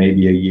here for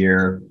maybe a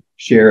year,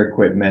 share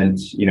equipment,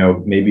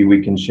 maybe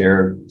we can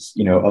share,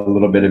 a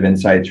little bit of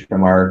insights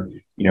from our,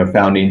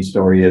 founding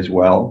story as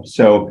well.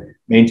 So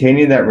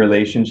maintaining that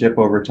relationship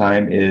over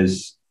time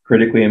is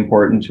critically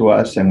important to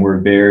us. And we're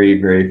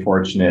very, very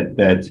fortunate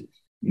that,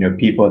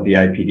 people at the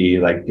IPD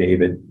like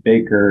David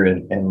Baker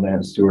and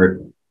Lance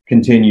Stewart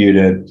continue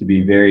to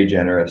be very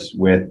generous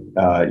with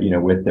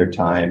with their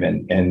time,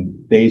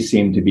 and they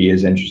seem to be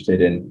as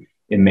interested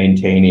in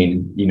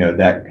maintaining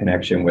that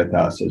connection with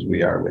us as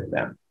we are with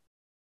them.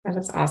 That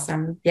is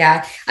awesome.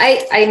 Yeah,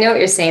 I know what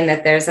you're saying,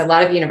 that there's a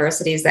lot of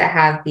universities that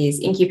have these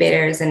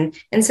incubators and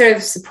sort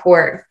of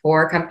support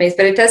for companies,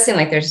 but it does seem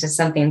like there's just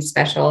something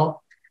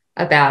special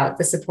about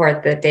the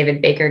support that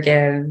David Baker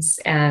gives,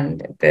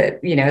 and the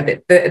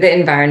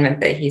environment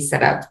that he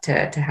set up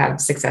to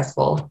have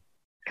successful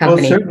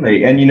company. Well,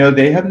 certainly. And,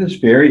 they have this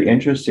very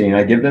interesting,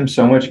 I give them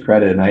so much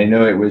credit. And I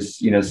know it was,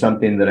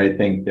 something that I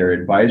think their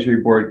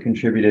advisory board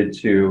contributed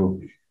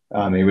to.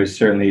 It was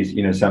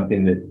certainly,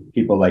 something that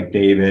people like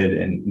David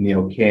and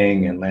Neil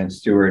King and Lance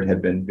Stewart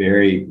have been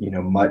very,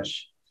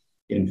 much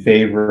in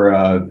favor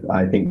of.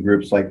 I think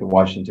groups like the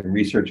Washington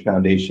Research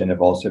Foundation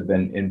have also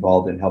been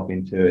involved in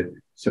helping to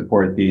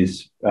support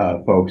these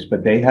folks.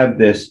 But they have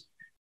this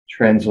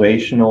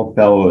translational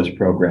fellows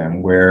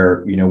program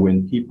where,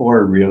 when people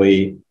are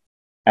really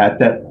at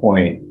that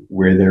point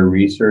where their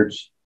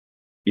research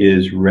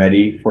is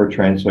ready for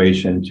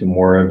translation to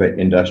more of an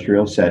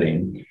industrial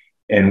setting,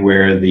 and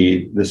where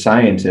the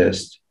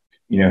scientist,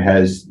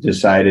 has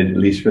decided, at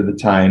least for the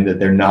time, that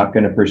they're not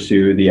going to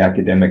pursue the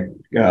academic,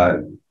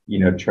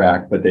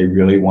 track, but they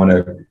really want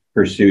to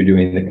pursue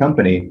doing the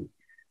company.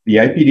 The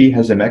IPD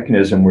has a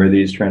mechanism where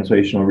these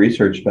translational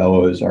research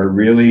fellows are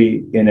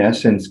really, in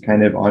essence,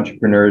 kind of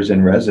entrepreneurs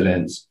in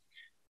residence,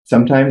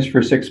 sometimes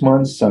for 6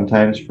 months,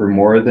 sometimes for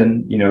more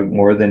than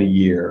a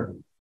year.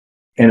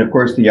 And of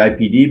course, the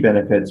IPD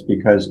benefits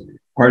because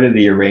part of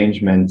the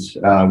arrangement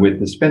with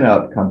the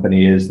spin-out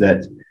company is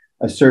that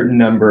a certain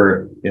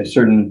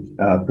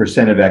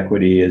percent of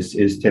equity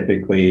is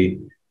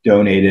typically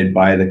donated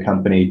by the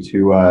company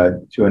to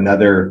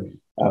another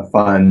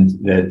fund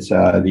that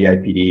the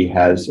IPD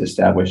has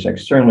established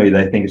externally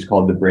that I think is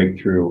called the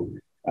Breakthrough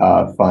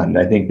Fund.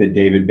 I think that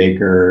David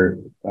Baker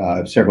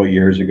several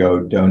years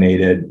ago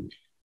donated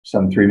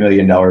some $3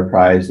 million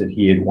prize that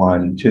he had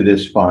won to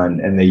this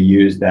fund, and they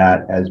used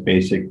that as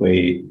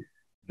basically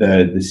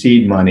the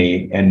seed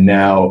money. And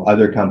now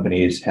other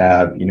companies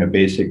have,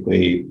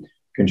 basically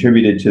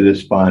contributed to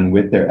this fund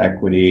with their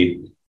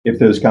equity. If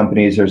those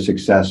companies are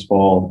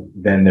successful,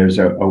 then there's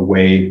a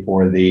way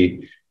for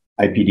the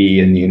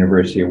IPD and the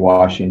University of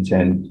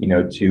Washington,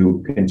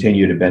 to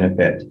continue to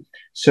benefit.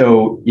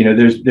 So,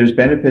 there's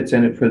benefits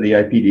in it for the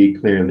IPD,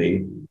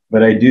 clearly,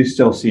 but I do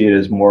still see it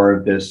as more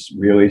of this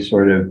really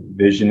sort of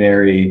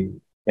visionary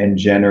and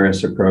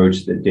generous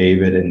approach that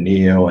David and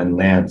Neil and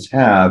Lance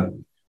have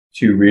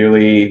to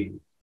really,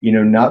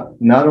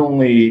 not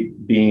only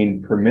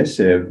being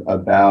permissive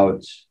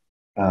about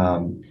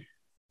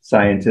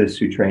scientists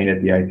who train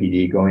at the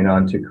IPD going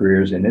on to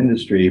careers in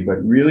industry,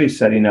 but really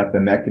setting up a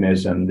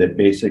mechanism that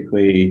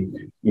basically,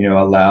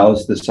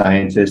 allows the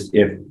scientist,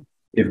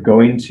 if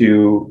going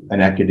to an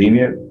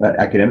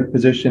academic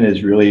position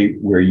is really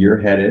where you're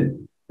headed,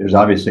 there's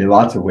obviously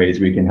lots of ways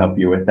we can help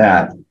you with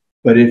that.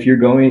 But if you're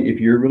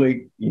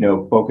really,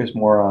 focused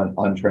more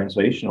on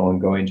translational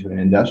and going to an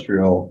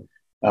industrial,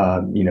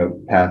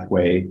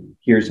 pathway,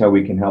 here's how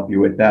we can help you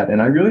with that.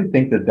 And I really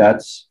think that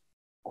that's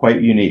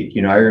quite unique.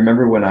 I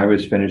remember when I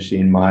was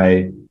finishing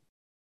my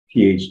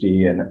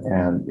PhD and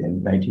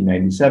in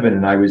 1997,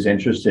 and I was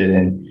interested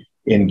in,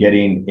 in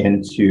getting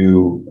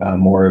into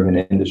more of an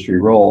industry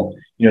role,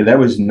 that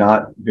was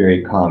not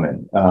very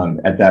common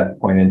at that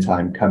point in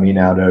time, coming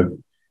out of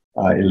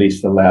at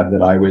least the lab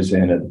that I was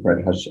in at the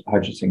Fred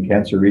Hutchinson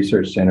Cancer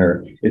Research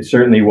Center. It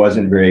certainly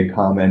wasn't very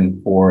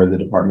common for the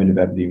Department of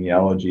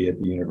Epidemiology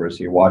at the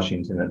University of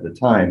Washington at the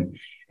time.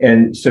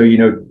 And so,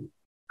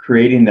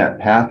 creating that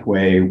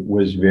pathway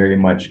was very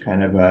much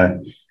kind of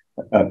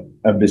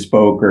a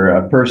bespoke or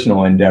a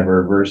personal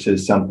endeavor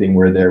versus something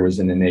where there was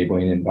an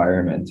enabling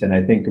environment. And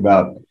I think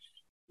about,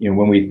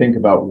 when we think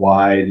about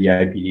why the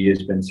IPD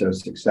has been so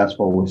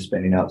successful with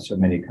spinning out so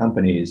many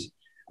companies,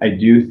 I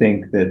do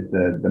think that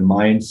the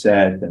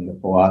mindset and the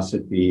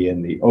philosophy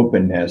and the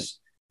openness,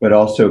 but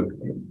also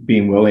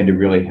being willing to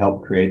really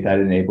help create that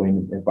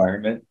enabling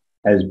environment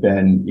has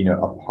been,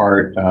 a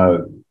part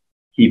of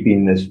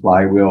keeping this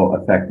flywheel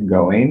effect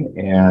going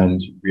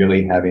and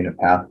really having a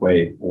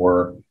pathway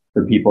for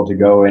people to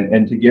go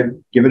and to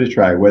give it a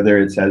try, whether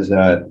it's as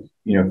a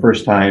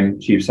first-time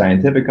chief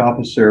scientific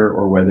officer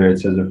or whether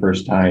it's as a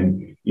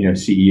first-time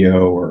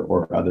CEO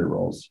or other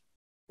roles.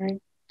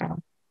 Right. Wow.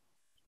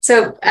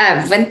 So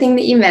one thing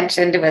that you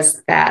mentioned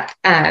was that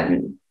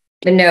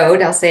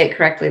Minode, I'll say it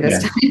correctly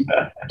this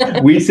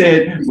time. We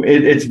say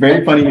it's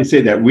very funny you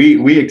say that.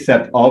 We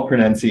accept all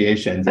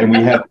pronunciations, and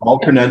we have all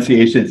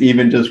pronunciations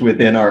even just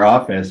within our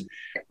office.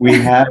 We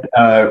had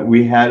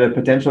a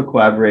potential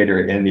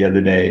collaborator in the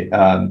other day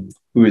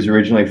who was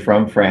originally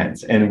from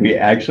France, and we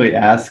actually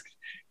asked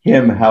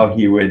him how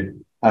he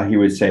would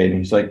say it, and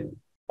he's like,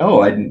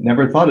 "Oh, I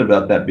never thought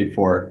about that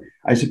before.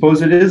 I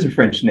suppose it is a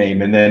French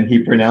name." And then he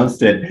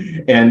pronounced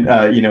it, and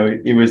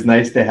it was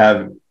nice to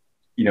have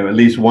at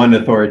least one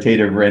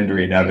authoritative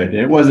rendering of it.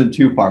 It wasn't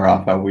too far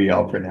off how we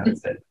all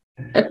pronounced it.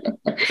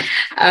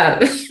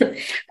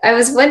 I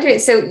was wondering,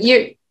 so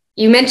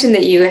you mentioned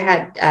that you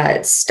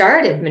had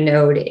started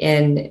Minode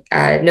in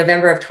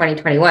November of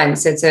 2021.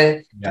 So it's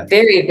a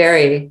very,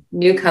 very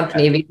new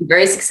company,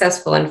 very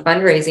successful in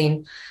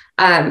fundraising.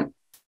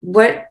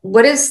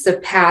 What is the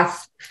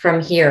path from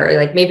here?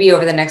 Like maybe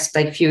over the next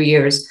few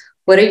years,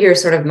 what are your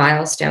sort of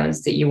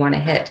milestones that you want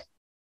to hit?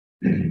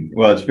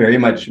 Well, it's very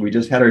much, we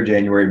just had our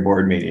January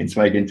board meeting,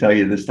 so I can tell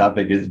you this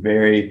topic is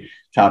very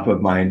top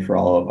of mind for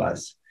all of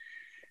us.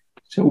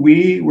 So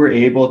we were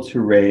able to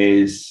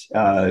raise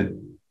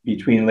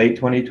between late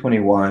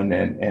 2021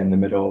 and the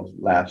middle of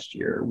last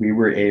year, we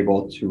were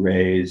able to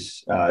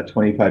raise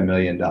 $25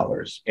 million.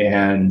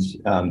 And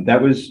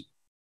that was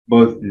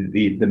both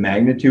the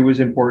magnitude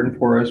was important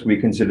for us. We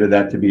consider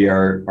that to be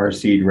our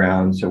seed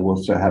round. So we'll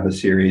still have a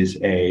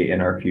Series A in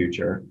our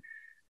future.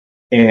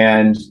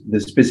 And the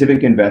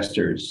specific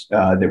investors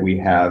that we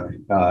have,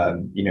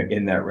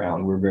 in that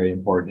round were very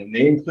important. And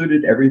they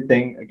included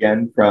everything,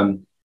 again,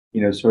 from,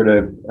 sort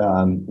of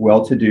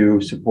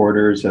well-to-do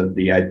supporters of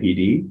the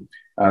IPD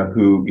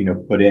who,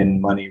 put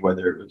in money,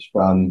 whether it was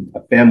from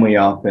a family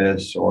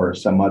office or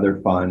some other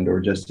fund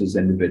or just as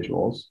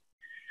individuals.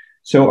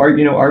 So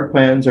our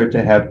plans are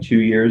to have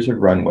 2 years of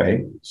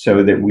runway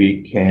so that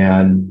we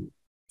can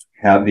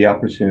have the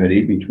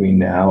opportunity between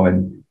now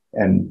and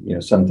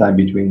sometime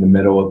between the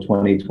middle of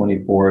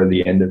 2024 and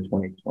the end of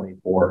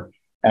 2024,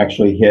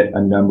 actually hit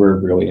a number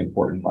of really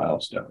important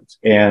milestones.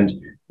 And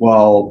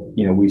while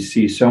we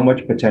see so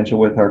much potential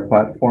with our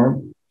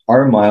platform,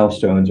 our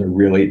milestones are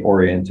really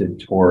oriented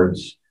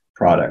towards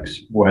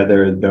products,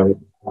 whether those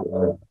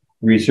are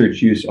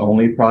research use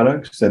only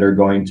products that are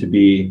going to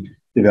be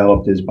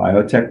developed as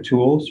biotech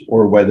tools,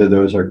 or whether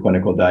those are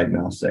clinical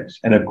diagnostics.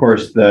 And of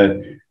course,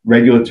 the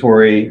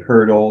regulatory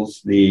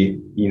hurdles, the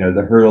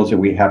hurdles that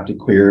we have to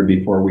clear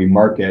before we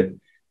market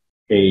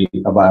a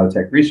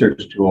biotech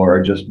research tool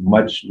are just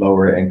much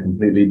lower and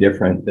completely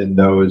different than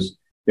those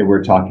that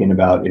we're talking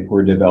about if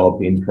we're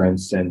developing, for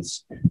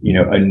instance,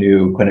 a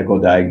new clinical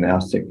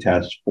diagnostic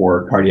test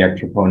for cardiac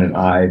troponin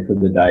I for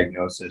the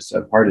diagnosis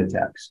of heart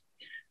attacks.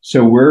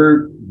 So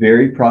we're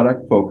very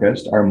product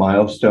focused. Our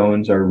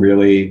milestones are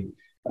really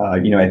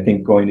I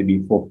think going to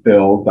be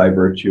fulfilled by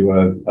virtue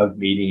of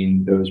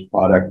meeting those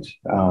product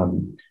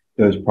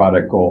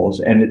goals.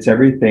 And it's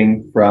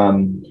everything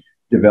from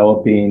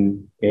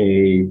developing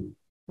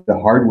the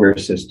hardware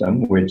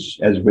system, which,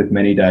 as with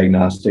many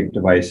diagnostic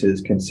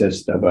devices,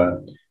 consists of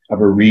a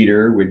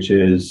reader, which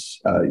is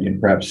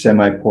perhaps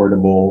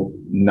semi-portable,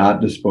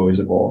 not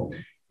disposable,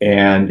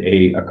 and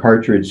a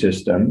cartridge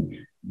system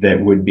that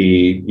would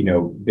be,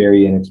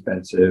 very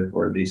inexpensive,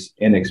 or at least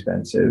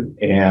inexpensive,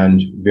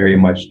 and very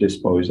much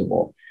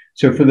disposable.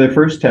 So for the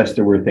first test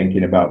that we're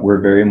thinking about, we're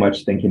very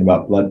much thinking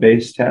about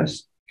blood-based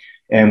tests,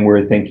 and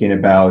we're thinking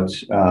about,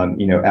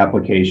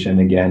 application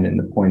again in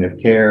the point of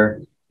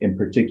care, in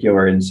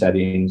particular in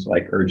settings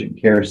like urgent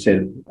care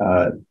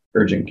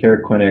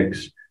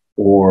clinics,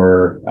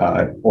 or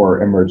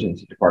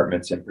emergency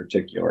departments in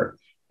particular.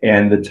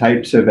 And the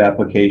types of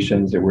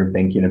applications that we're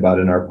thinking about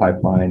in our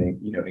pipeline,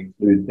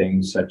 include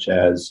things such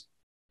as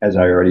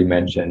I already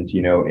mentioned,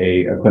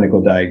 a clinical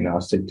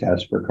diagnostic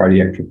test for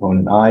cardiac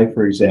troponin I,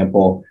 for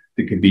example,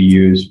 that could be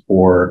used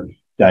for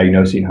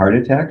diagnosing heart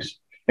attacks.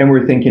 And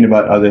we're thinking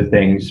about other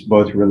things,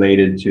 both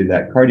related to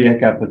that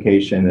cardiac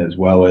application as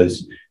well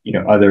as,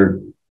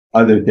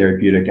 other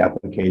therapeutic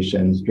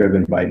applications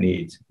driven by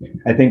needs.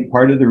 I think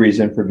part of the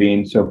reason for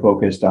being so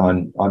focused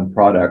on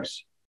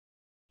products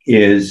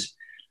is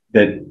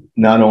that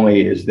not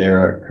only is there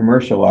a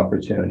commercial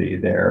opportunity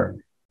there,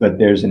 but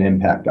there's an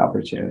impact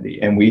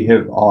opportunity. And we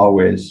have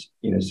always,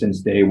 since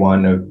day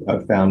one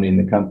of founding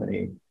the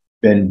company,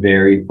 been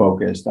very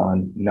focused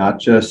on not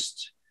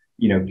just,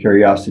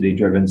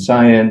 curiosity-driven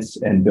science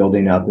and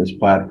building out this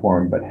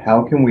platform, but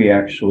how can we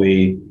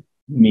actually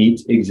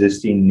meet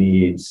existing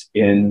needs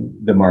in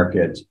the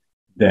market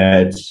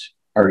that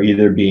are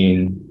either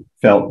being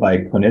felt by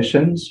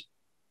clinicians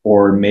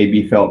or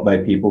maybe felt by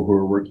people who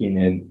are working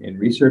in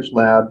research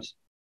labs,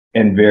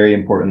 and very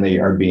importantly,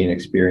 are being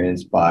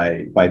experienced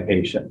by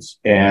patients.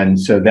 And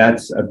so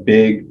that's a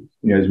big,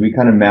 as we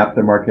kind of map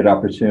the market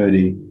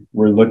opportunity,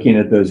 we're looking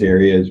at those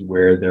areas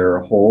where there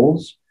are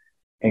holes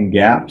and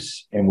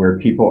gaps and where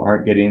people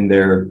aren't getting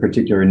their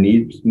particular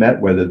needs met,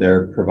 whether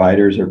they're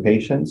providers or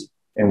patients.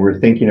 And we're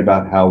thinking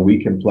about how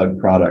we can plug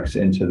products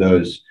into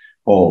those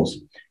holes.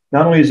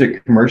 Not only is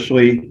it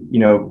commercially,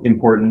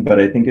 important, but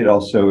I think it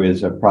also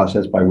is a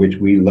process by which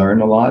we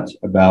learn a lot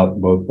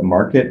about both the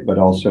market, but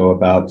also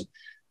about,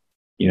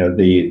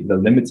 the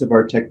limits of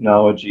our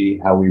technology,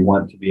 how we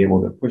want to be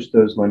able to push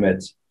those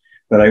limits.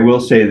 But I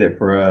will say that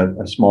for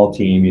a small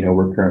team,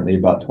 we're currently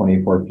about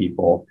 24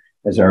 people,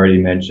 as I already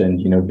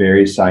mentioned,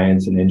 very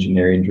science and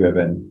engineering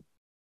driven.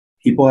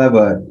 People have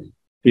a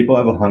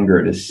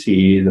hunger to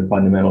see the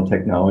fundamental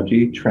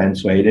technology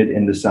translated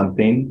into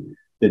something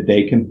that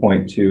they can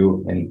point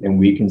to and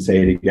we can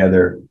say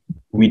together,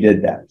 we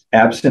did that.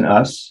 Absent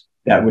us,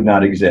 that would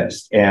not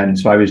exist. And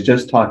so I was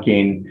just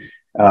talking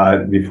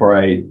before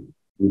I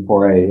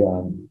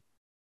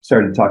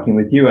started talking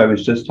with you, I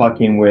was just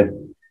talking with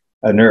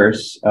a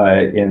nurse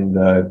in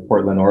the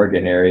Portland,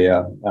 Oregon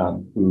area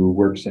who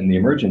works in the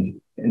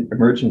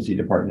emergency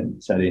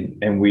department setting.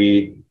 And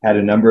we had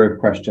a number of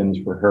questions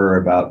for her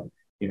about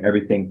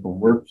everything from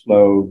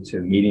workflow to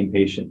meeting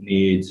patient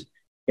needs.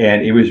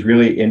 And it was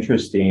really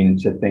interesting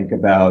to think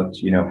about,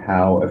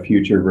 how a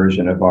future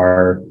version of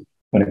our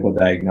clinical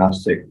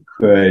diagnostic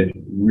could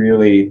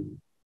really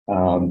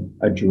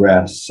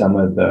address some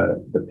of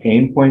the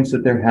pain points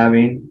that they're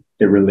having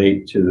that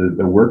relate to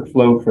the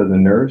workflow for the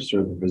nurse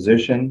or the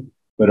physician,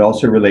 but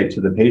also relate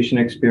to the patient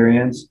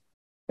experience,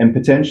 and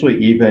potentially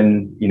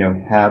even,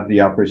 have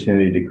the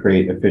opportunity to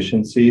create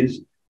efficiencies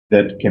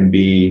that can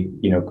be,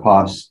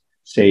 cost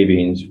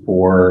savings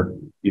for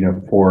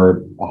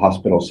a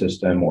hospital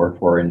system or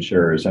for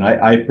insurers. And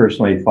I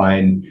personally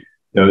find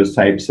those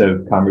types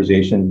of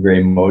conversations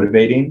very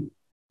motivating.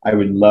 I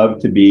would love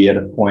to be at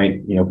a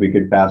point, if we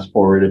could fast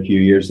forward a few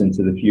years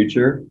into the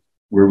future,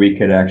 where we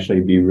could actually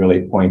be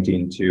really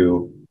pointing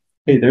to,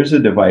 hey, there's a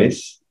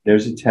device,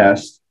 there's a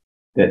test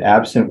that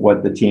absent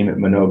what the team at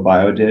Novo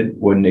Bio did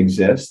wouldn't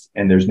exist.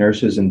 And there's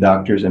nurses and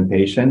doctors and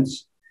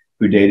patients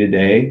who day to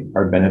day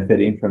are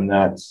benefiting from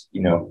that,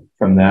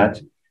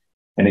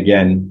 And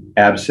again,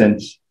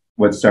 absent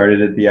what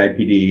started at the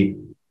IPD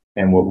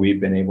and what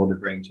we've been able to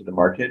bring to the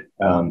market,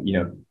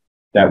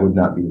 that would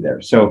not be there.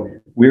 So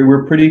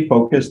we're pretty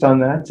focused on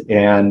that,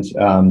 and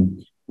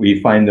we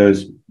find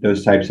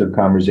those types of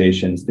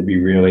conversations to be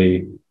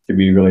really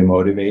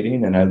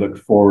motivating. And I look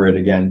forward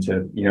again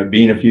to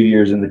being a few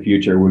years in the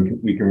future,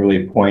 we can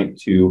really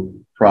point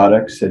to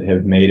products that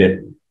have made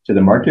it to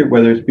the market,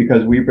 whether it's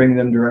because we bring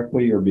them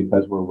directly or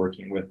because we're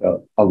working with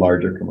a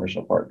larger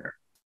commercial partner.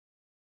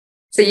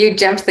 So you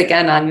jumped the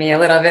gun on me a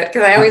little bit,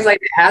 because I always like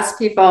to ask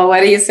people,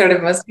 what are you sort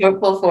of most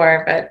hopeful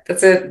for? But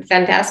that's a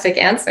fantastic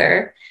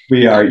answer.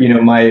 We are,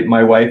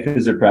 my wife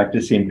is a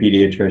practicing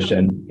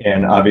pediatrician,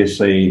 and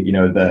obviously,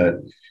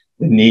 the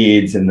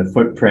needs and the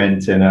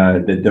footprint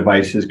and the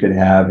devices could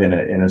have in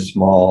a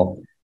small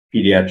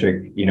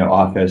pediatric,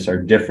 office are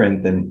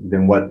different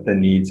than what the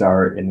needs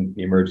are in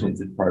the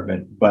emergency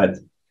department. But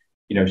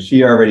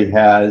she already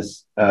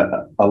has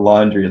a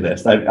laundry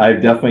list.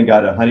 I've definitely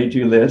got a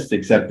honey-do list,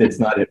 except it's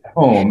not at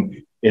home,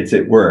 it's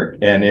at work.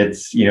 And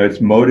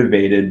it's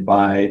motivated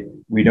by,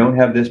 we don't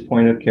have this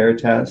point of care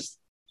test,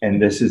 and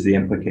this is the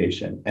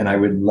implication. And I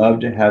would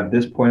love to have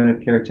this point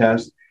of care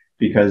test,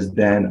 because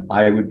then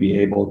I would be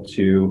able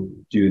to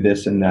do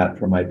this and that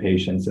for my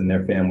patients and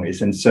their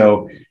families. And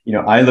so,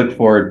 I look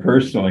forward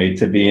personally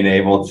to being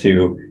able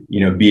to,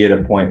 be at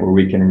a point where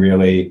we can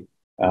really,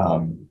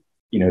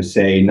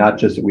 say not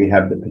just that we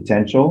have the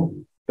potential,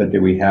 but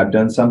that we have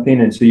done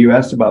something. And so you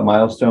asked about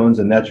milestones,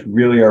 and that's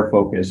really our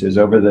focus, is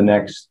over the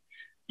next,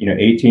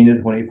 18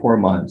 to 24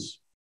 months,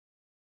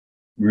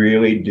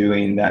 really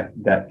doing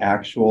that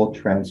actual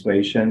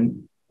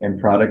translation and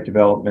product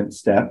development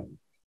step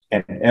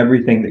and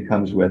everything that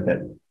comes with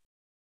it.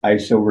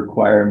 ISO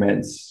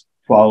requirements,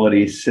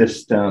 quality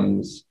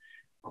systems,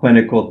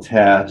 clinical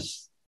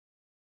tests,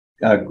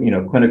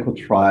 clinical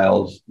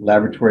trials,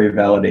 laboratory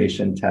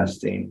validation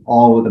testing,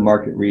 all of the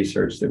market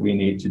research that we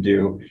need to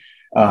do.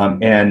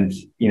 And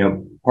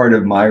part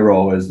of my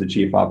role as the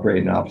chief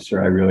operating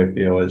officer, I really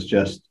feel, is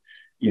just,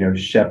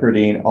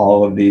 shepherding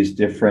all of these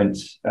different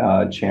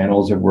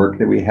channels of work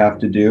that we have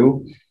to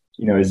do,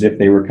 as if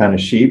they were kind of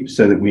sheep,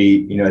 so that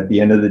we, at the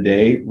end of the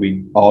day,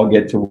 we all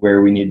get to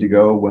where we need to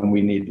go when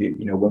we need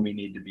to, when we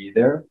need to be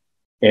there,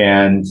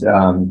 and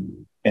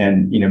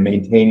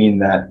maintaining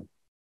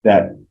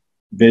that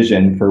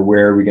vision for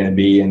where are we going to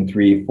be in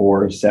 3,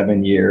 4,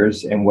 7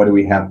 years, and what do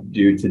we have to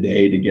do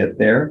today to get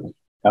there,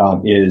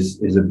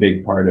 is a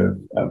big part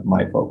of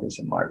my focus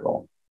and my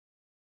role.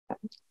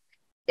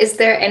 Is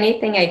there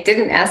anything I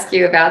didn't ask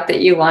you about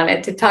that you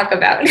wanted to talk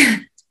about?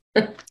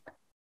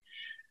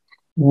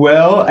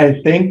 Well,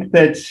 I think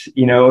that,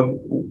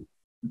 you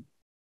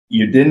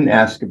didn't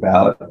ask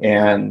about,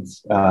 and,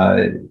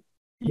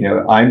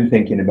 I'm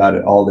thinking about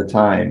it all the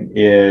time,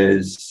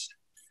 is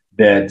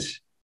that,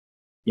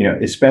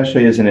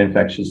 especially as an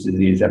infectious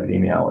disease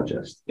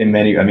epidemiologist,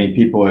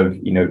 people have,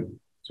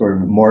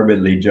 sort of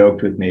morbidly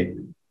joked with me,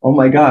 oh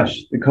my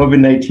gosh, the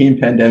COVID-19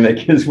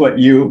 pandemic is what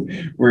you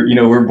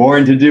were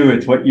born to do.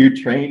 It's what you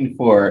trained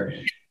for.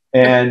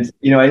 And,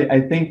 I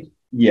think,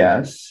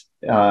 yes,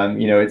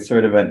 it's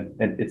sort of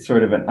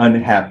an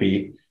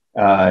unhappy,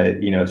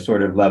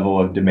 sort of level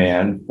of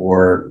demand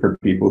for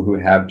people who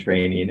have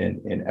training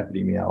in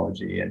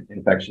epidemiology and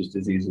infectious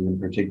diseases in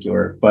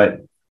particular.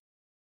 But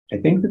I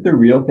think that the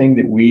real thing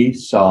that we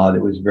saw that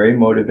was very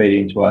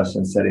motivating to us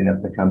in setting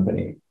up the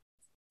company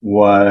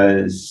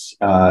was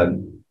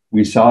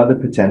we saw the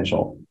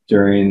potential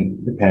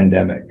during the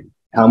pandemic,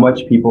 how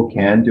much people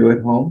can do at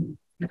home,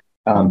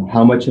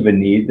 how much of a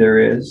need there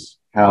is,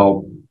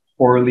 how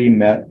poorly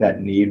met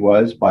that need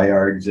was by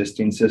our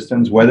existing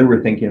systems, whether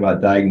we're thinking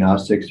about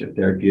diagnostics or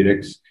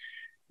therapeutics.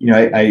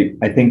 I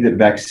think that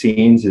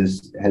vaccines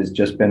has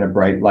just been a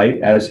bright light,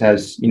 as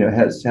has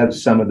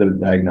some of the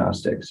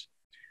diagnostics.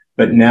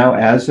 But now,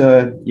 as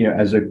a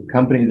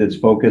company that's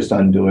focused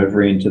on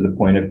delivering to the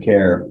point of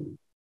care,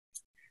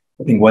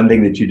 I think one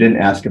thing that you didn't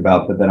ask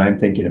about, but that I'm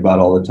thinking about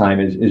all the time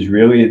is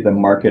really the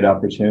market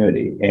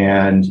opportunity.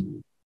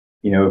 And,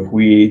 if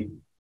we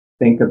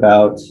think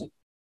about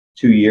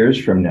 2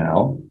 years from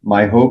now,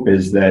 my hope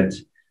is that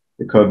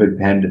the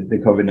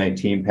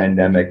COVID-19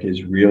 pandemic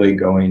is really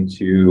going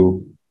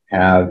to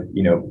have,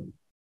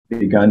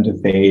 begun to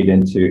fade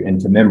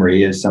into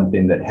memory as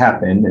something that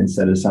happened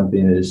instead of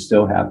something that is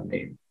still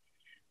happening.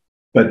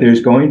 But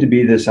there's going to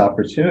be this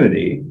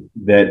opportunity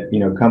that,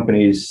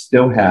 companies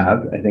still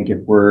have, I think, if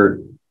we're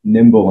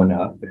nimble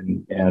enough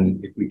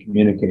and if we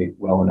communicate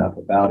well enough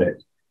about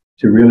it,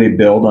 to really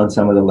build on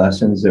some of the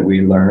lessons that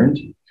we learned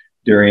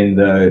during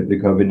the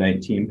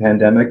COVID-19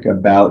 pandemic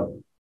about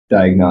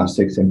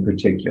diagnostics in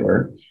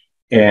particular.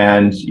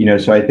 And,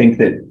 so I think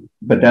that,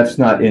 but that's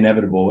not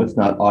inevitable. It's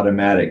not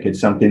automatic. It's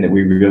something that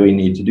we really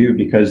need to do,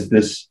 because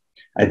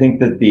I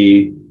think that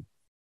the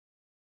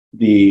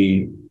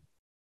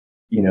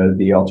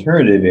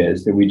alternative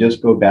is that we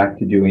just go back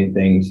to doing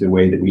things the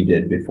way that we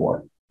did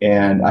before.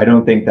 And I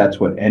don't think that's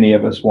what any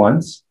of us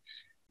wants,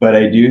 but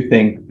I do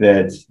think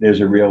that there's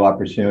a real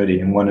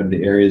opportunity. And one of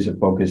the areas of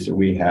focus that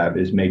we have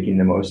is making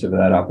the most of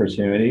that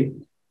opportunity,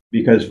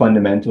 because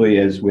fundamentally,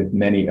 as with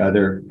many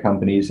other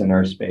companies in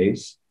our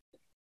space,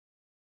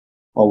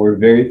 while we're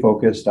very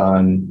focused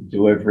on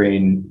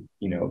delivering,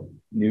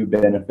 new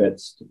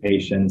benefits to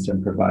patients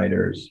and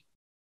providers,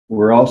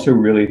 we're also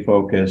really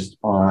focused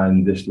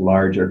on this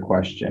larger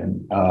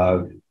question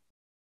of,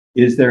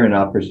 is there an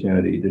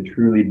opportunity to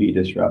truly be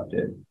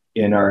disrupted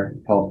in our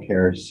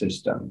healthcare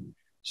system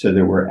so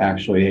that we're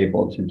actually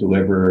able to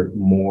deliver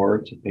more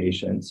to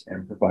patients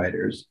and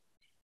providers,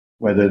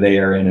 whether they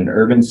are in an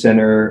urban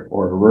center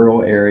or a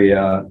rural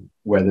area,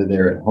 whether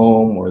they're at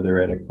home or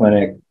they're at a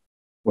clinic,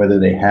 whether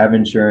they have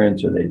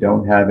insurance or they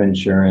don't have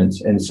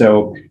insurance. And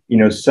so,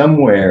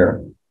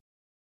 somewhere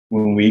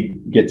when we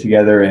get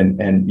together and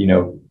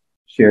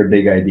share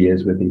big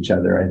ideas with each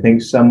other, I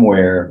think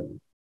somewhere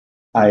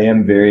I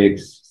am very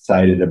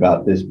excited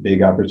about this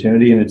big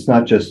opportunity. And it's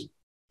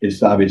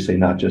obviously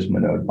not just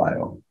Monode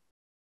Bio,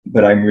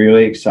 but I'm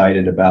really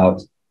excited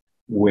about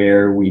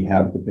where we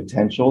have the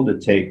potential to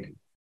take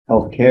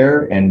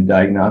healthcare and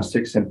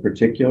diagnostics in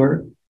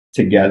particular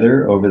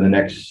together over the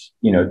next,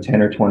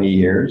 10 or 20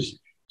 years.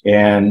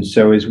 And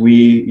so as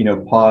we,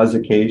 pause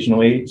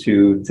occasionally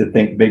to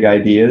think big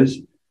ideas,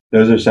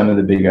 those are some of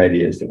the big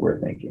ideas that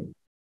we're thinking.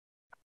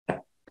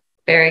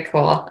 Very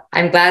cool.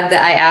 I'm glad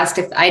that I asked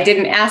if I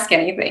didn't ask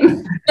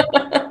anything.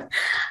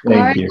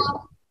 Thank you.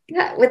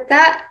 Yeah, with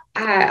that,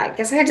 I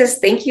guess I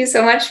just thank you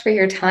so much for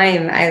your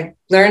time. I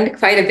learned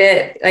quite a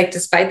bit,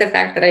 despite the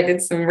fact that I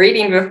did some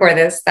reading before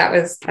this. That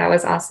was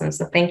awesome.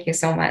 So thank you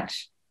so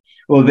much.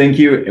 Well, thank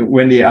you,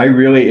 Wendy. I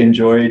really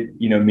enjoyed,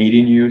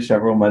 meeting you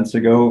several months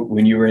ago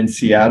when you were in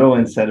Seattle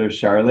instead of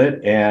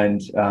Charlotte. And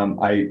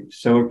I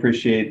so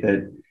appreciate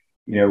that,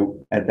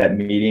 at that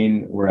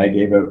meeting where I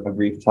gave a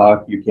brief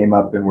talk, you came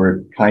up and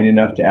were kind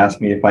enough to ask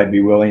me if I'd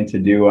be willing to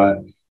do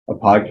a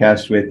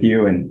podcast with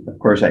you. And of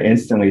course, I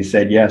instantly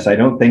said yes. I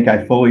don't think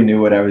I fully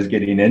knew what I was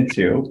getting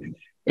into.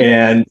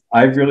 And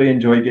I've really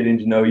enjoyed getting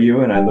to know you,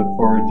 and I look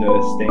forward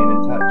to staying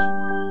in touch.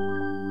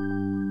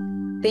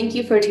 Thank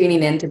you for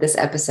tuning in to this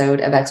episode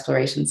of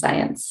Exploration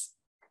Science.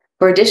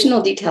 For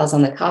additional details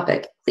on the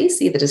topic, please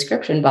see the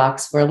description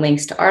box for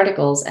links to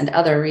articles and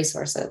other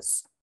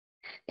resources.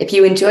 If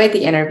you enjoyed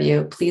the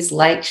interview, please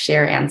like,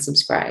 share, and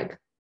subscribe.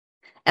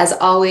 As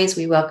always,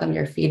 we welcome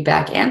your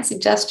feedback and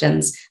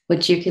suggestions,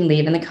 which you can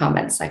leave in the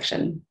comments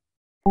section.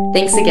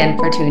 Thanks again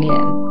for tuning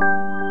in.